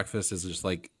continental breakfast is just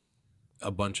like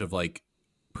a bunch of like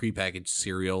prepackaged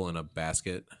cereal in a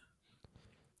basket.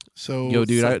 So, Yo,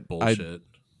 dude, It's like I bullshit.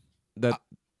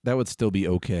 that would still be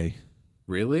okay.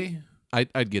 Really?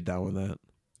 I'd get down with that.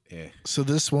 Yeah. so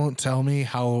this won't tell me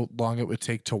how long it would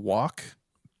take to walk,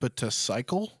 but to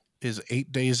cycle is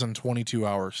 8 days and 22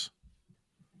 hours.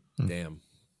 Damn.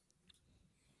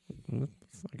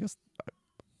 I guess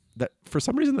that for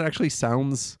some reason that actually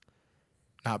sounds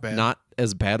Not bad. not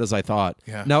as bad as I thought.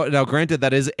 Yeah. Now, granted,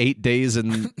 that is 8 days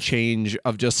and change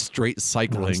of just straight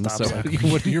cycling. Non-stop So cycling.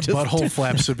 you wouldn't Your just butthole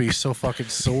flaps would be so fucking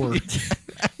sore.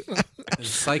 And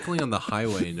cycling on the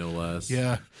highway, no less.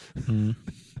 Yeah. Mhm.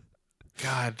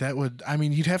 God, that would. I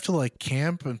mean, you'd have to like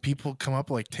camp and people come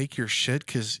up like take your shit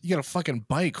because you got a fucking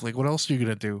bike. Like, what else are you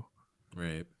gonna do?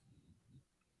 Right.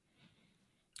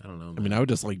 I don't know. I mean, I would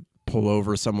just like pull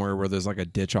over somewhere where there's like a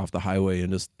ditch off the highway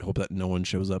and just hope that no one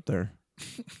shows up there.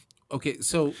 Okay,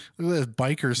 so Look at this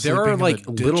biker. there sleeping are in the like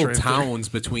ditch little right there, towns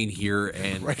between here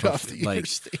and right off the like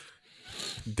interstate.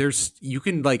 there's you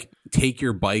can like take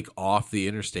your bike off the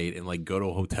interstate and like go to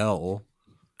a hotel.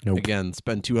 Nope. Again,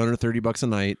 spend $230 a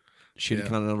night, shitty Yeah.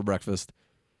 continental breakfast.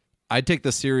 I'd take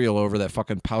the cereal over that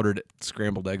fucking powdered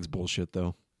scrambled eggs bullshit,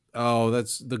 though. Oh,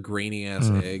 that's the grainy ass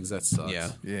eggs. That sucks.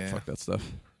 Yeah. Fuck that stuff.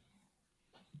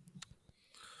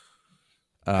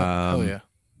 Hell yeah.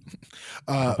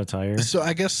 Pop a tire. So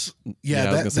I guess I yeah,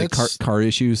 was gonna say that's car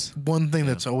issues. one thing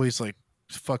that's always like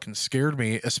fucking scared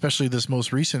me, especially this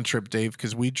most recent trip, Dave,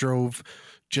 because we drove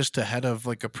just ahead of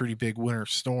like a pretty big winter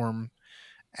storm,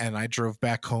 and I drove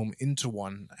back home into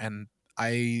one, and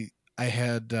I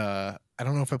had I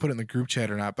don't know if I put it in the group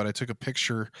chat or not, but I took a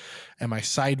picture, and my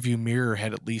side view mirror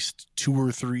had at least 2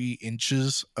 or 3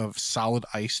 inches of solid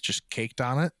ice just caked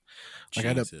on it.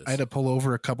 Like Jesus. I had to pull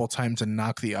over a couple times and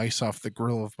knock the ice off the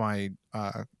grill of my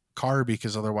car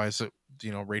because otherwise it,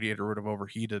 radiator would have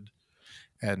overheated.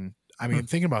 And I mean,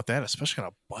 thinking about that, especially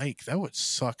on a bike, that would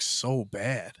suck so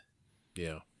bad.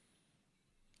 Yeah.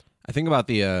 I think about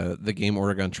the game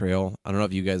Oregon Trail. I don't know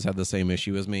if you guys have the same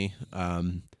issue as me,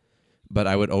 but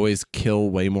I would always kill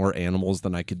way more animals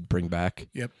than I could bring back.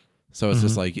 Yep. So it's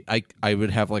just like I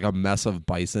would have like a mess of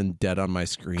bison dead on my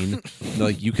screen.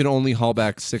 Like you can only haul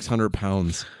back 600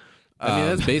 pounds. I mean,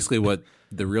 that's basically what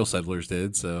the real settlers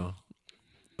did. So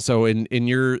So in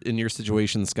your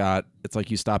situation, Scott, it's like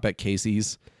you stop at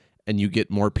Casey's and you get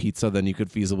more pizza than you could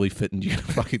feasibly fit into your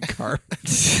fucking car.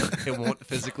 It won't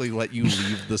physically let you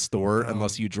leave the store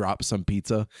unless you drop some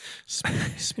pizza.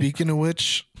 Speaking of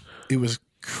which, it was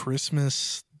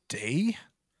Christmas Day.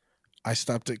 I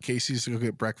stopped at Casey's to go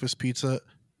get breakfast pizza,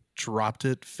 dropped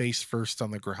it face first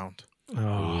on the ground.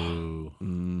 Oh,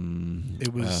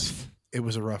 It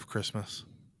was a rough Christmas.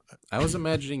 I was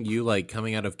imagining you like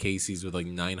coming out of Casey's with like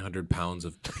 900 pounds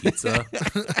of pizza,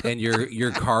 and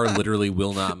your car literally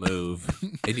will not move,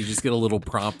 and you just get a little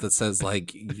prompt that says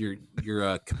like your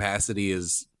capacity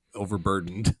is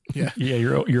overburdened. Yeah. yeah,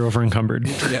 you're over encumbered.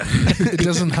 Yeah, It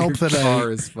doesn't help your that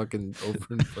car is fucking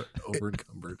over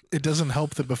encumbered. it doesn't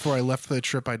help that before I left the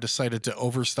trip, I decided to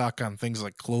overstock on things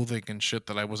like clothing and shit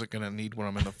that I wasn't going to need when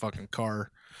I'm in the fucking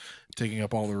car, taking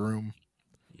up all the room.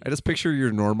 I just picture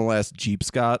your normal ass Jeep,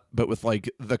 Scott, but with like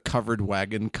the covered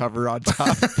wagon cover on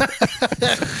top.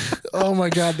 Oh my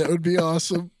God, that would be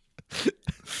awesome.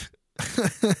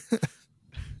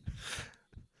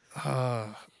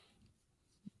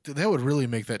 Dude, that would really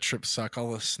make that trip suck,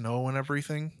 all the snow and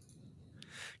everything.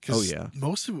 'Cause Oh, yeah.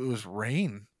 most of it was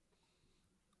rain.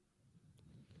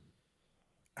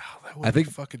 Oh, that would I be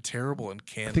think- fucking terrible in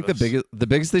Canvas. I think the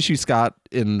biggest issue, Scott,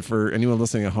 in for anyone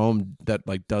listening at home that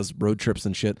like does road trips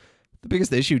and shit, the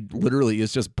biggest issue literally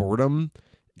is just boredom.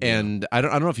 And I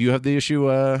don't know if you have the issue,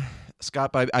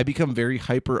 Scott, but I become very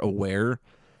hyper aware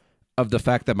of the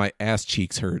fact that my ass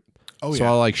cheeks hurt. Oh, so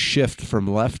yeah. I'll like shift from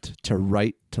left to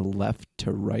right to left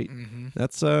to right. Mm-hmm.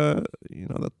 That's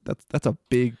that's a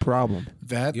big problem.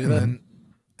 That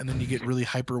and then you get really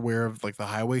hyper aware of like the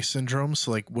highway syndrome.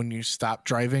 So like when you stop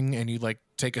driving and you like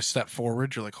take a step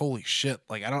forward, you're like, holy shit.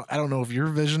 Like I don't know if your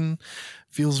vision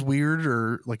feels weird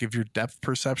or like if your depth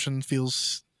perception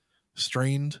feels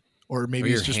strained or maybe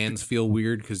your it's just hands feel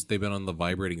weird because they've been on the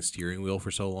vibrating steering wheel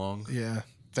for so long. Yeah.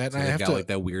 That So I they've have got to like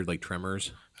that weird like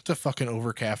tremors. to fucking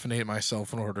over caffeinate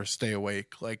myself in order to stay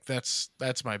awake. Like that's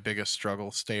my biggest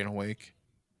struggle, staying awake.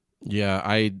 Yeah,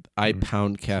 I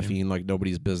pound caffeine like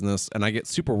nobody's business, and I get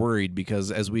super worried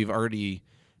because as we've already,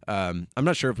 I'm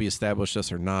not sure if we established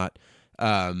this or not.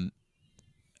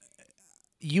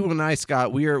 You and I,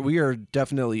 Scott, we are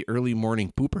definitely early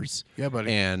morning poopers. Yeah,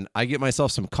 buddy. And I get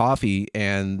myself some coffee,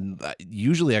 and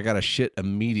usually I gotta shit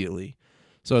immediately.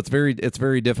 So it's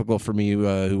very difficult for me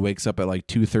who wakes up at like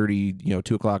 2:30,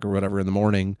 2 o'clock or whatever in the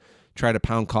morning, try to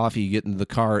pound coffee, get into the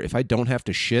car. If I don't have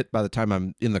to shit by the time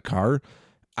I'm in the car,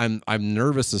 I'm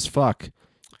nervous as fuck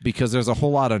because there's a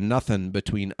whole lot of nothing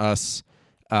between us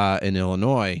and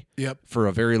Illinois. Yep. For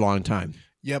a very long time.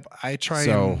 Yep. I try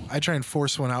and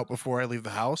force one out before I leave the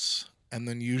house, and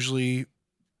then usually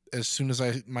as soon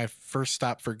as my first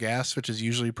stop for gas, which is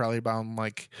usually probably about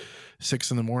like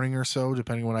 6 a.m. or so,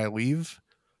 depending when I leave,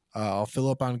 I'll fill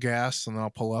up on gas and then I'll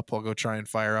pull up. I'll go try and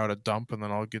fire out a dump, and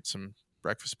then I'll get some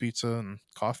breakfast pizza and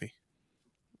coffee.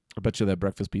 I bet you that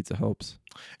breakfast pizza helps.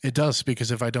 It does, because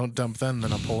if I don't dump then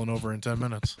I'm pulling over in 10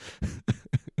 minutes.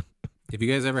 Have you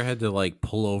guys ever had to like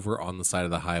pull over on the side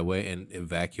of the highway and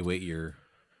evacuate your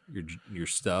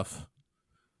stuff?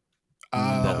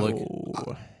 I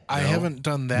haven't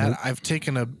done that. Nope. I've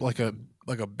taken a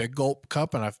big gulp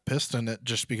cup and I've pissed in it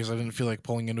just because I didn't feel like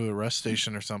pulling into a rest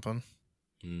station or something.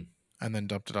 And then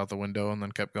dumped it out the window and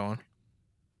then kept going.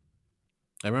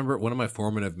 I remember one of my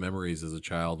formative memories as a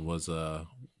child was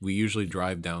we usually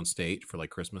drive downstate for like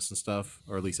Christmas and stuff,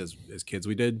 or at least as kids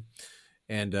we did.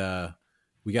 And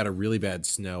we got a really bad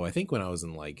snow, I think when I was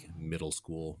in like middle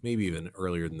school, maybe even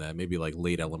earlier than that, maybe like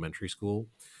late elementary school.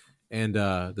 And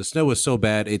the snow was so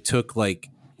bad, it took like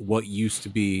what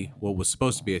was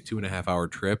supposed to be a 2.5 hour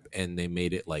trip, and they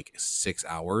made it like 6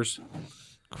 hours.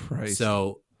 Christ.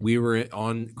 So we were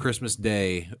on Christmas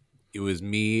Day. It was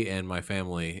me and my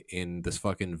family in this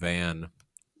fucking van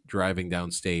driving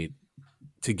downstate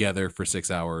together for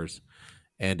 6 hours.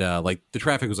 And like the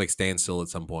traffic was like standstill at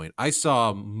some point. I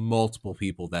saw multiple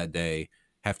people that day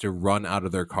have to run out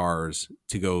of their cars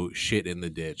to go shit in the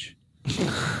ditch.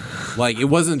 Like it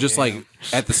wasn't just like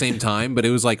at the same time, but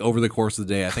it was like over the course of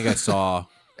the day. I think I saw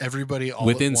everybody all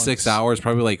within 6 hours,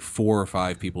 probably like 4 or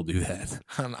 5 people do that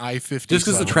on I-50. Just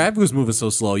because the traffic was moving so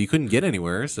slow, you couldn't get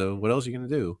anywhere. So what else are you gonna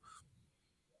do?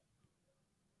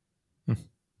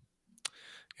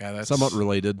 Yeah, that's somewhat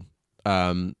related,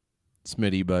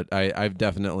 Smitty. But I've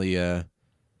definitely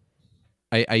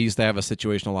I used to have a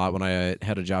situation a lot when I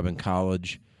had a job in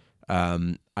college.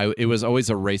 It was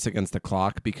always a race against the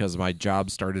clock because my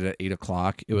job started at 8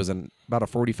 o'clock. It was about a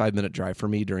 45-minute drive for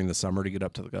me during the summer to get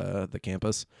up to the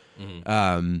campus.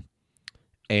 Mm-hmm.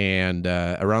 And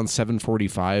around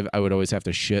 7:45, I would always have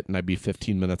to shit, and I'd be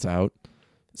 15 minutes out.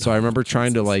 So I remember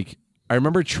trying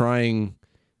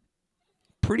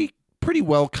pretty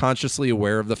well consciously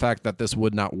aware of the fact that this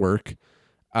would not work.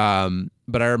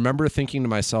 But I remember thinking to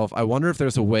myself, I wonder if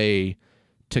there's a way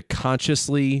to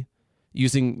consciously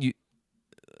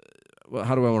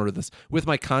how do I word this? With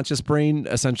my conscious brain,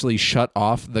 essentially shut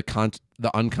off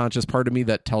the unconscious part of me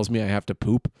that tells me I have to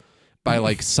poop by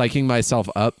like psyching myself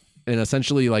up and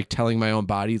essentially like telling my own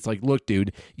body, it's like, look,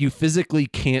 dude, you physically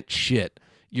can't shit.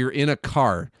 You're in a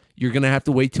car. You're going to have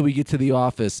to wait till we get to the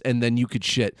office and then you could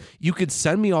shit. You could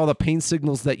send me all the pain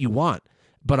signals that you want,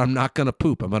 but I'm not going to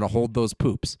poop. I'm going to hold those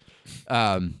poops.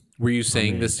 Were you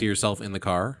saying this to yourself in the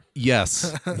car?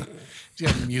 Yes. You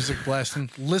have music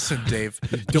blasting. Listen, Dave,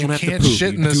 you can't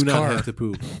shit in this car. You do not have to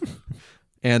poop.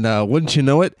 And wouldn't you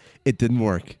know it, it didn't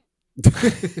work.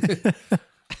 Did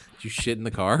you shit in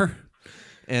the car?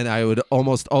 And I would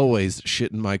almost always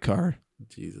shit in my car.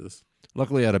 Jesus.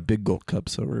 Luckily, I had a big gulp cup,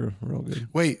 so we're all good.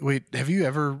 Wait. Have you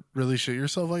ever really shit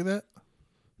yourself like that?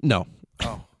 No.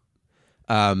 Oh.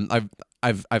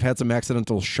 I've had some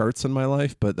accidental sharts in my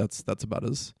life, but that's about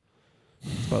as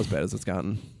bad as it's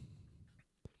gotten.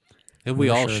 Have we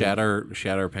all shat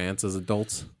our pants as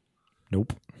adults?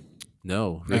 Nope.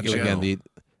 No. Again, the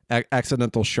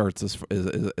accidental sharts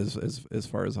as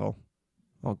far as I'll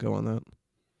go on that.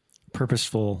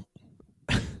 Purposeful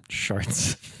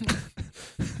sharts.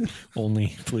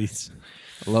 Only, please.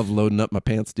 I love loading up my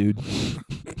pants, dude.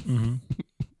 Mm-hmm.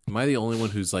 Am I the only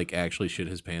one who's like actually shit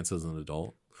his pants as an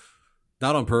adult?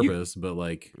 Not on purpose, but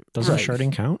like. Doesn't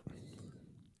sharding count?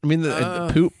 I mean,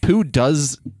 the poo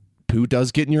does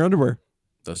get in your underwear.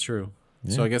 That's true.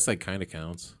 Yeah. So I guess that kind of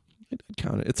counts. I'd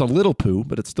count it. It's a little poo,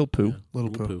 but it's still poo. Yeah,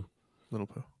 Little poo. Little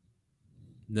poo.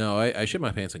 No, I shit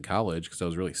my pants in college because I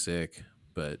was really sick.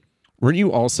 But Weren't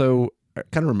you also? I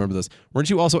kind of remember this. Weren't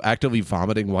you also actively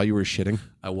vomiting while you were shitting?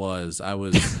 I was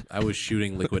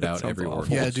shooting liquid out sounds everywhere.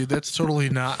 awful. Yeah, dude, that's totally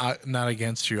not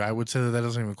against you. I would say that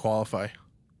doesn't even qualify.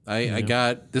 I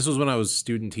got this was when I was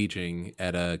student teaching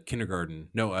at a kindergarten.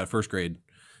 No, first grade.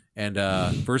 And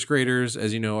first graders,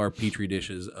 as you know, are petri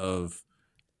dishes of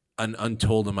an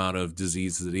untold amount of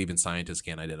diseases that even scientists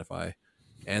can't identify.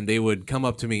 And they would come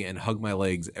up to me and hug my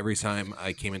legs every time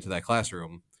I came into that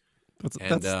classroom.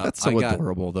 That's so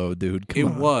adorable, though, dude. Come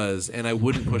on. Was, and I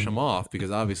wouldn't push them off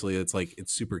because obviously it's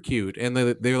super cute, and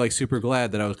they were like super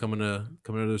glad that I was coming to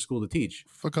their school to teach.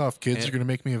 Fuck off, kids! You're gonna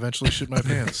make me eventually shit my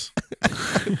pants.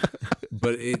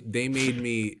 But they made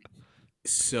me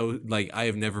so like I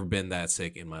have never been that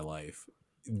sick in my life.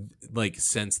 Like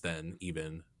since then,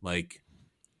 even like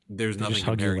there's They nothing just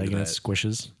hug your comparing leg to and it that.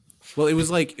 squishes. Well, it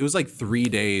was like 3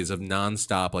 days of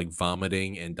nonstop like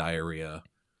vomiting and diarrhea.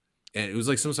 And it was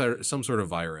like some sort of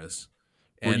virus.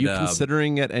 Were you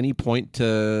considering at any point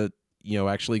to,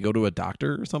 actually go to a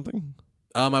doctor or something?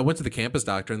 I went to the campus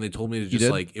doctor and they told me to just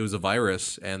like it was a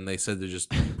virus, and they said to just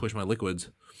push my liquids.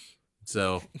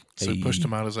 So he pushed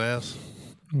him out his ass.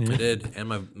 I did, and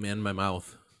my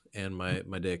mouth and my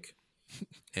dick,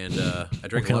 and I drank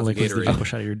What kind of lots of liquids did you Gatorade.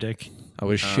 push out of your dick? I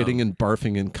was shitting and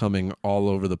barfing and coming all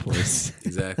over the place.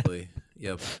 Exactly.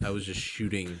 Yep. I was just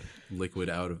shooting liquid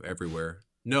out of everywhere.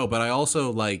 No, but I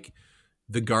also like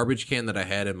the garbage can that I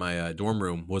had in my dorm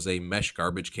room was a mesh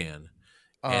garbage can.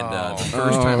 And the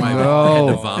first time I had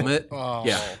to vomit,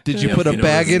 yeah. Did you put a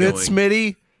bag in it,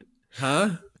 Smitty?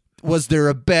 Huh? Was there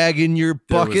a bag in your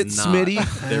bucket, was not.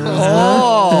 Smitty? There was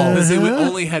Oh, because it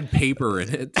only had paper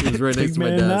in it. It was right next to my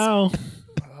Man, desk. now.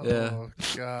 Yeah. Oh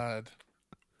God.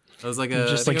 I was like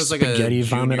Just I think like it was like a spaghetti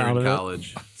vomit junior out in of it?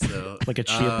 college. So Like a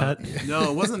chia pet? No,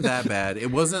 it wasn't that bad.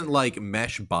 It wasn't like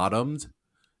mesh bottomed.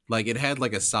 Like it had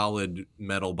like a solid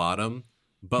metal bottom,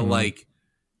 but like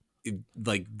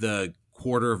the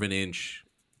quarter of an inch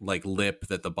like lip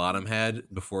that the bottom had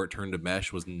before it turned to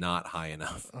mesh was not high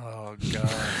enough. Oh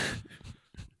God.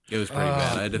 It was pretty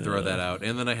bad. I had to throw that out,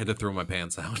 and then I had to throw my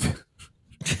pants out.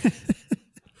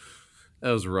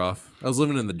 That was rough. I was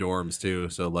living in the dorms too,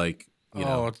 so like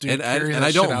know, dude, and carry I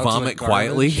that shit don't out to vomit the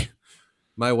quietly. garbage.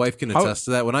 My wife can attest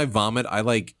to that. When I vomit,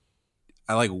 I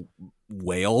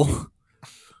wail.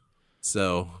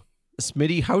 So,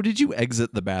 Smitty, how did you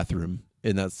exit the bathroom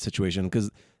in that situation?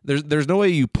 Because there's no way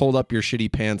you pulled up your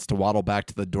shitty pants to waddle back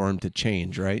to the dorm to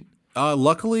change, right?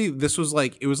 luckily,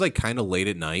 it was kind of late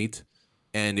at night,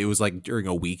 and it was like during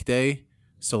a weekday,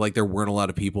 so like there weren't a lot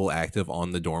of people active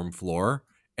on the dorm floor,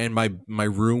 and my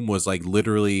room was like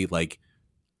literally like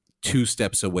 2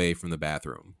 steps away from the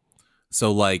bathroom.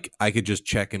 So like I could just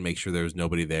check and make sure there was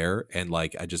nobody there, and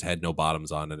like I just had no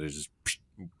bottoms on, and it was just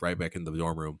right back in the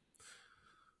dorm room.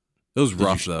 It was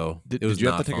rough though. Did was you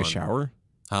have not to take a fun. shower?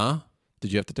 Huh?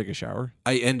 Did you have to take a shower?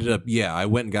 I ended up, I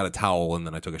went and got a towel, and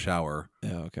then I took a shower.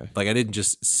 Yeah, okay. Like I didn't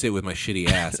just sit with my shitty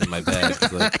ass in my bed.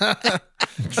 Like,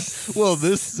 Well,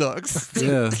 this sucks.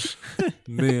 yeah,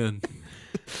 man.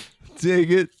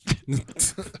 Dig it.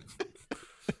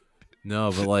 No,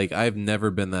 but like I've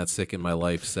never been that sick in my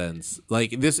life since.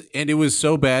 Like this, and it was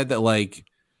so bad that like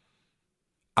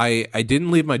I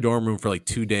didn't leave my dorm room for like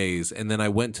 2 days, and then I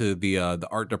went to the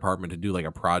art department to do like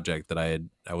a project that I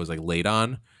was like late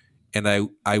on, and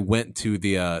I went to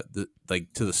the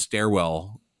to the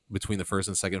stairwell between the first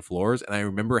and second floors, and I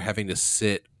remember having to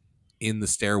sit in the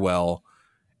stairwell,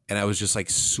 and I was just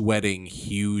like sweating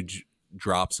huge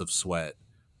drops of sweat.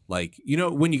 Like, you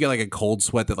know, when you get like a cold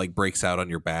sweat that like breaks out on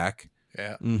your back.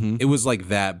 Yeah. Mm-hmm. It was like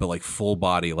that, but like full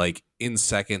body, like in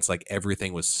seconds, like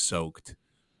everything was soaked,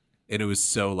 and it was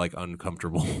so like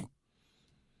uncomfortable.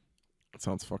 That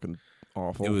sounds fucking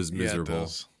awful. It was Yeah, it miserable.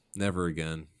 does. Never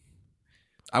again.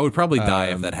 I would probably die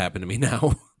if that happened to me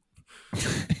now.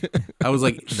 I was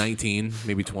like 19,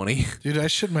 maybe 20. Dude, I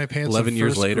shit my pants 11 in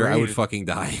years first later, I would grade, fucking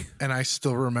die. and I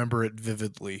still remember it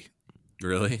vividly.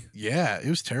 Really? Yeah, it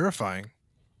was terrifying.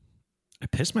 I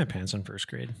pissed my pants in first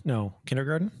grade. No,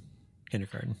 kindergarten.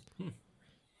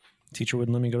 Teacher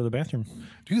wouldn't let me go to the bathroom.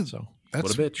 Dude, So that's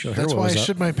What a bitch. Sure. That's What why I was up?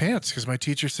 shit my pants, because my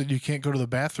teacher said you can't go to the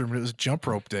bathroom, and it was jump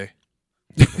rope day.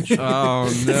 Oh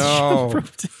no.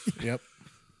 Yep.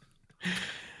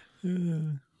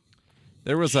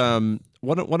 There was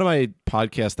one of my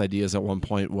podcast ideas at one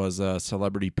point was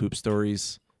celebrity poop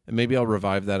stories. and maybe I'll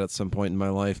revive that at some point in my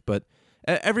life. But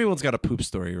everyone's got a poop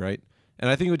story, right? And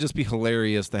I think it would just be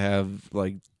hilarious to have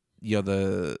like, you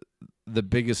know, the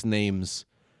biggest names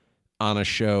on a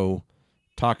show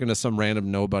talking to some random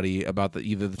nobody about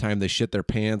either the time they shit their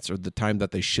pants or the time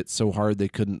that they shit so hard they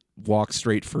couldn't walk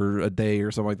straight for a day or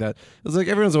something like that. It's like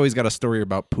everyone's always got a story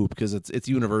about poop because it's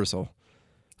universal.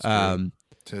 I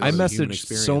messaged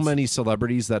so many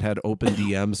celebrities that had open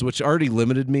DMs, which already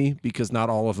limited me because not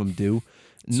all of them do.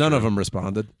 None of them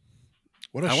responded.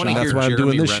 What a I shocker. want to hear That's why I'm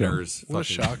Jeremy doing this Renner's What a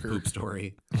fucking shocker. poop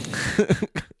story.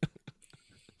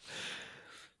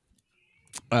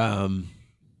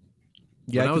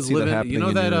 Yeah, When I I could was see living- that happening you know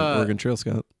in that, your Oregon Trail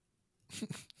Scout.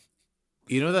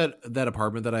 You know that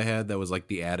apartment that I had that was like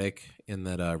the attic in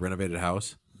that renovated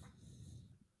house?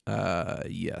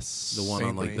 Yes. The one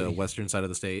on like the Vaguely. western side of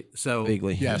the state. So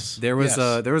Vaguely. Yes. there was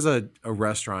yes. a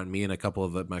restaurant me and a couple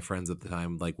of my friends at the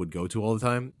time like would go to all the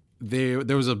time. There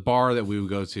was a bar that we would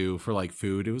go to for like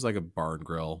food. It was like a bar and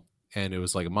grill, and it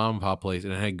was like a mom and pop place,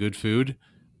 and it had good food.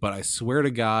 But I swear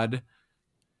to God,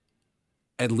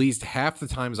 at least half the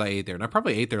times I ate there, and I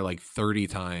probably ate there like 30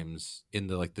 times in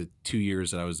the 2 years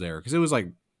that I was there, because it was like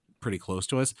pretty close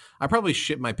to us. I probably not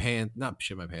shit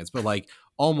my pants, but like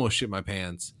almost shit my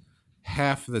pants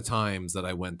half the times that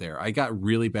I went there. I got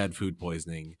really bad food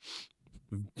poisoning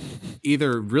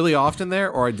either really often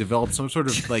there, or I developed some sort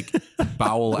of like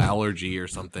bowel allergy or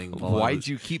something. Why'd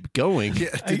you keep going?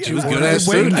 Did was you good ass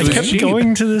wait, food. I It was kept cheap.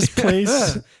 going to this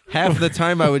place. Half the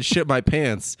time I would shit my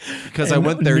pants because I and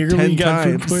went there nearly 10 got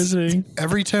food times. poisoning.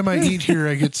 every time I eat here,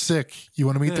 I get sick. You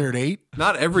want to meet there at 8?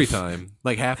 Not every time,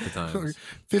 like half the time.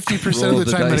 50% Roll of the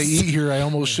the time that I dice. eat here, I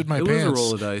almost shit my It pants. was a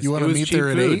roll of dice. You want It to was meet cheap there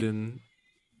at food, 8? and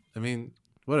I mean,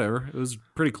 whatever. It was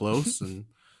pretty close, and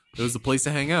it was the place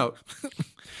to hang out.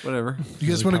 Whatever. You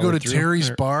guys Really want to go to powered through.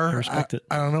 Terry's I bar? respect it.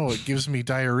 I don't know. It gives me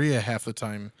diarrhea half the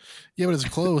time. Yeah, but it's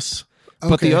close.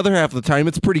 But the Okay. other half of the time,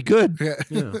 it's pretty good. Yeah.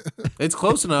 Yeah. It's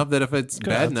close enough that if it's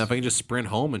bad odds. enough, I can just sprint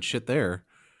home and shit there.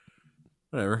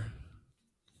 Whatever.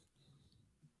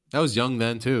 I was young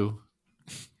then too.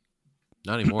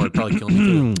 Not anymore. It'd probably kill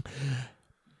me too.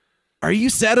 Are you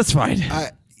satisfied?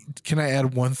 Can I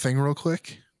add one thing real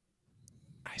quick?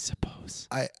 I suppose.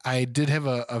 I did have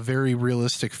a very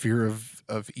realistic fear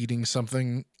of eating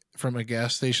something from a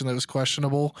gas station that was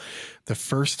questionable. The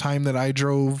first time that I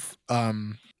drove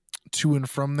to and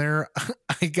from there,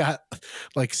 I got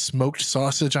like smoked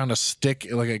sausage on a stick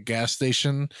at like a gas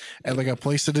station at like a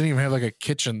place that didn't even have like a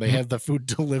kitchen. They had the food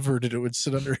delivered and it would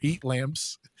sit under heat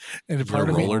lamps. And Is there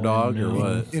a roller dog or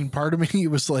what? in part of me,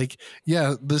 it was like,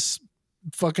 yeah, this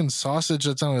fucking sausage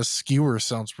that's on a skewer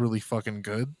sounds really fucking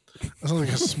good. That sounds like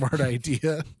a smart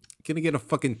idea. Gonna get a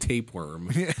fucking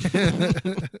tapeworm.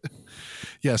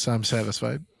 Yes, I'm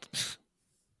satisfied.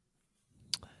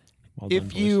 Well done, If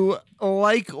boys. you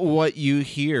like what you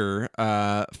hear,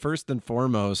 first and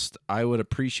foremost, I would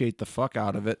appreciate the fuck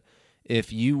out of it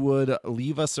if you would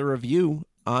leave us a review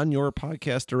on your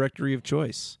podcast directory of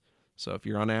choice. So if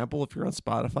you're on Apple, if you're on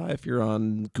Spotify, if you're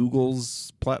on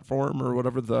Google's platform or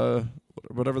whatever the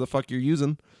fuck you're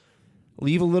using,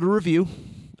 leave a little review.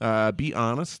 Be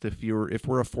honest. If we're a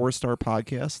 4-star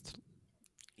podcast,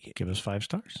 give us 5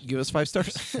 stars. give us 5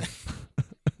 stars.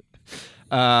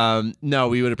 No,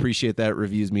 we would appreciate that.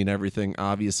 Reviews mean everything,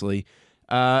 obviously.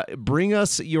 Bring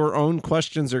us your own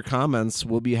questions or comments.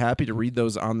 We'll be happy to read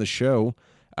those on the show.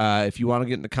 If you want to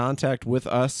get into contact with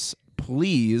us,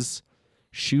 please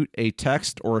shoot a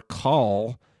text or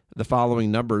call the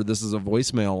following number. This is a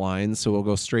voicemail line, so we'll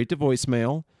go straight to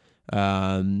voicemail.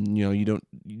 You don't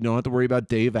have to worry about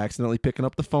Dave accidentally picking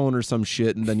up the phone or some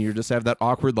shit, and then you just have that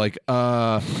awkward like,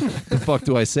 the fuck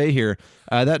do I say here?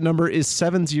 That number is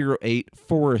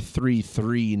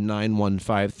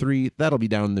 708-433-9153. That'll be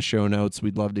down in the show notes.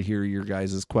 We'd love to hear your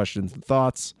guys' questions and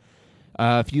thoughts.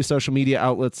 A few social media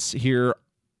outlets here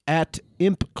at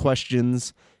Imp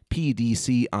Questions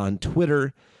PDC on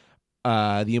Twitter,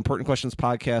 the Important Questions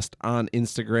Podcast on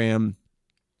Instagram,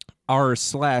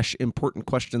 r/Important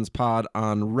Questions Pod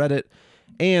on Reddit,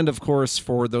 and of course,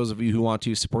 for those of you who want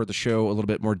to support the show a little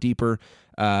bit more deeper,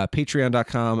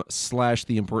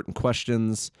 patreon.com/The Important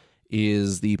Questions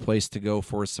is the place to go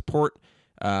for support.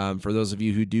 For those of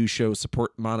you who do show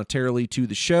support monetarily to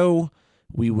the show,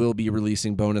 we will be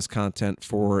releasing bonus content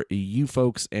for you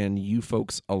folks and you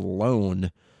folks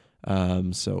alone.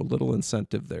 So a little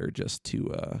incentive there just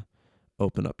to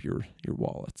open up your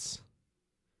wallets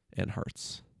and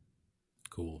hearts.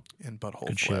 Cool. And butthole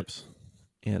Good shit. flaps.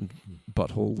 And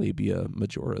butthole labia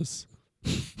majoras.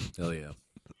 Hell yeah.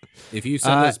 If you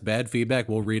send us bad feedback,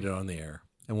 we'll read it on the air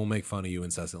and we'll make fun of you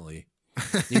incessantly.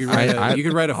 You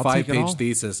could write a I'll take it 5-page all.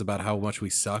 thesis about how much we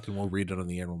suck, and we'll read it on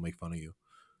the air and we'll make fun of you.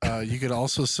 You could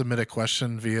also submit a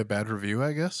question via bad review,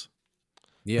 I guess.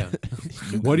 Yeah.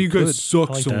 Why do you guys suck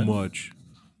I like so that. much?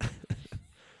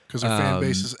 Because our fan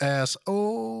base is ass.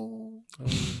 Oh.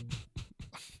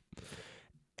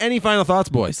 Any final thoughts,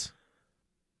 boys?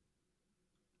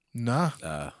 Nah.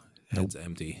 Head's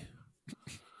empty.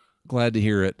 Glad to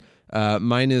hear it.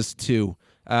 Mine is too.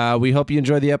 We hope you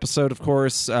enjoy the episode, of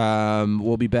course.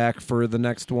 We'll be back for the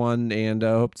next one, and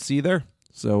hope to see you there.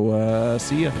 So,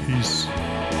 see ya. Peace.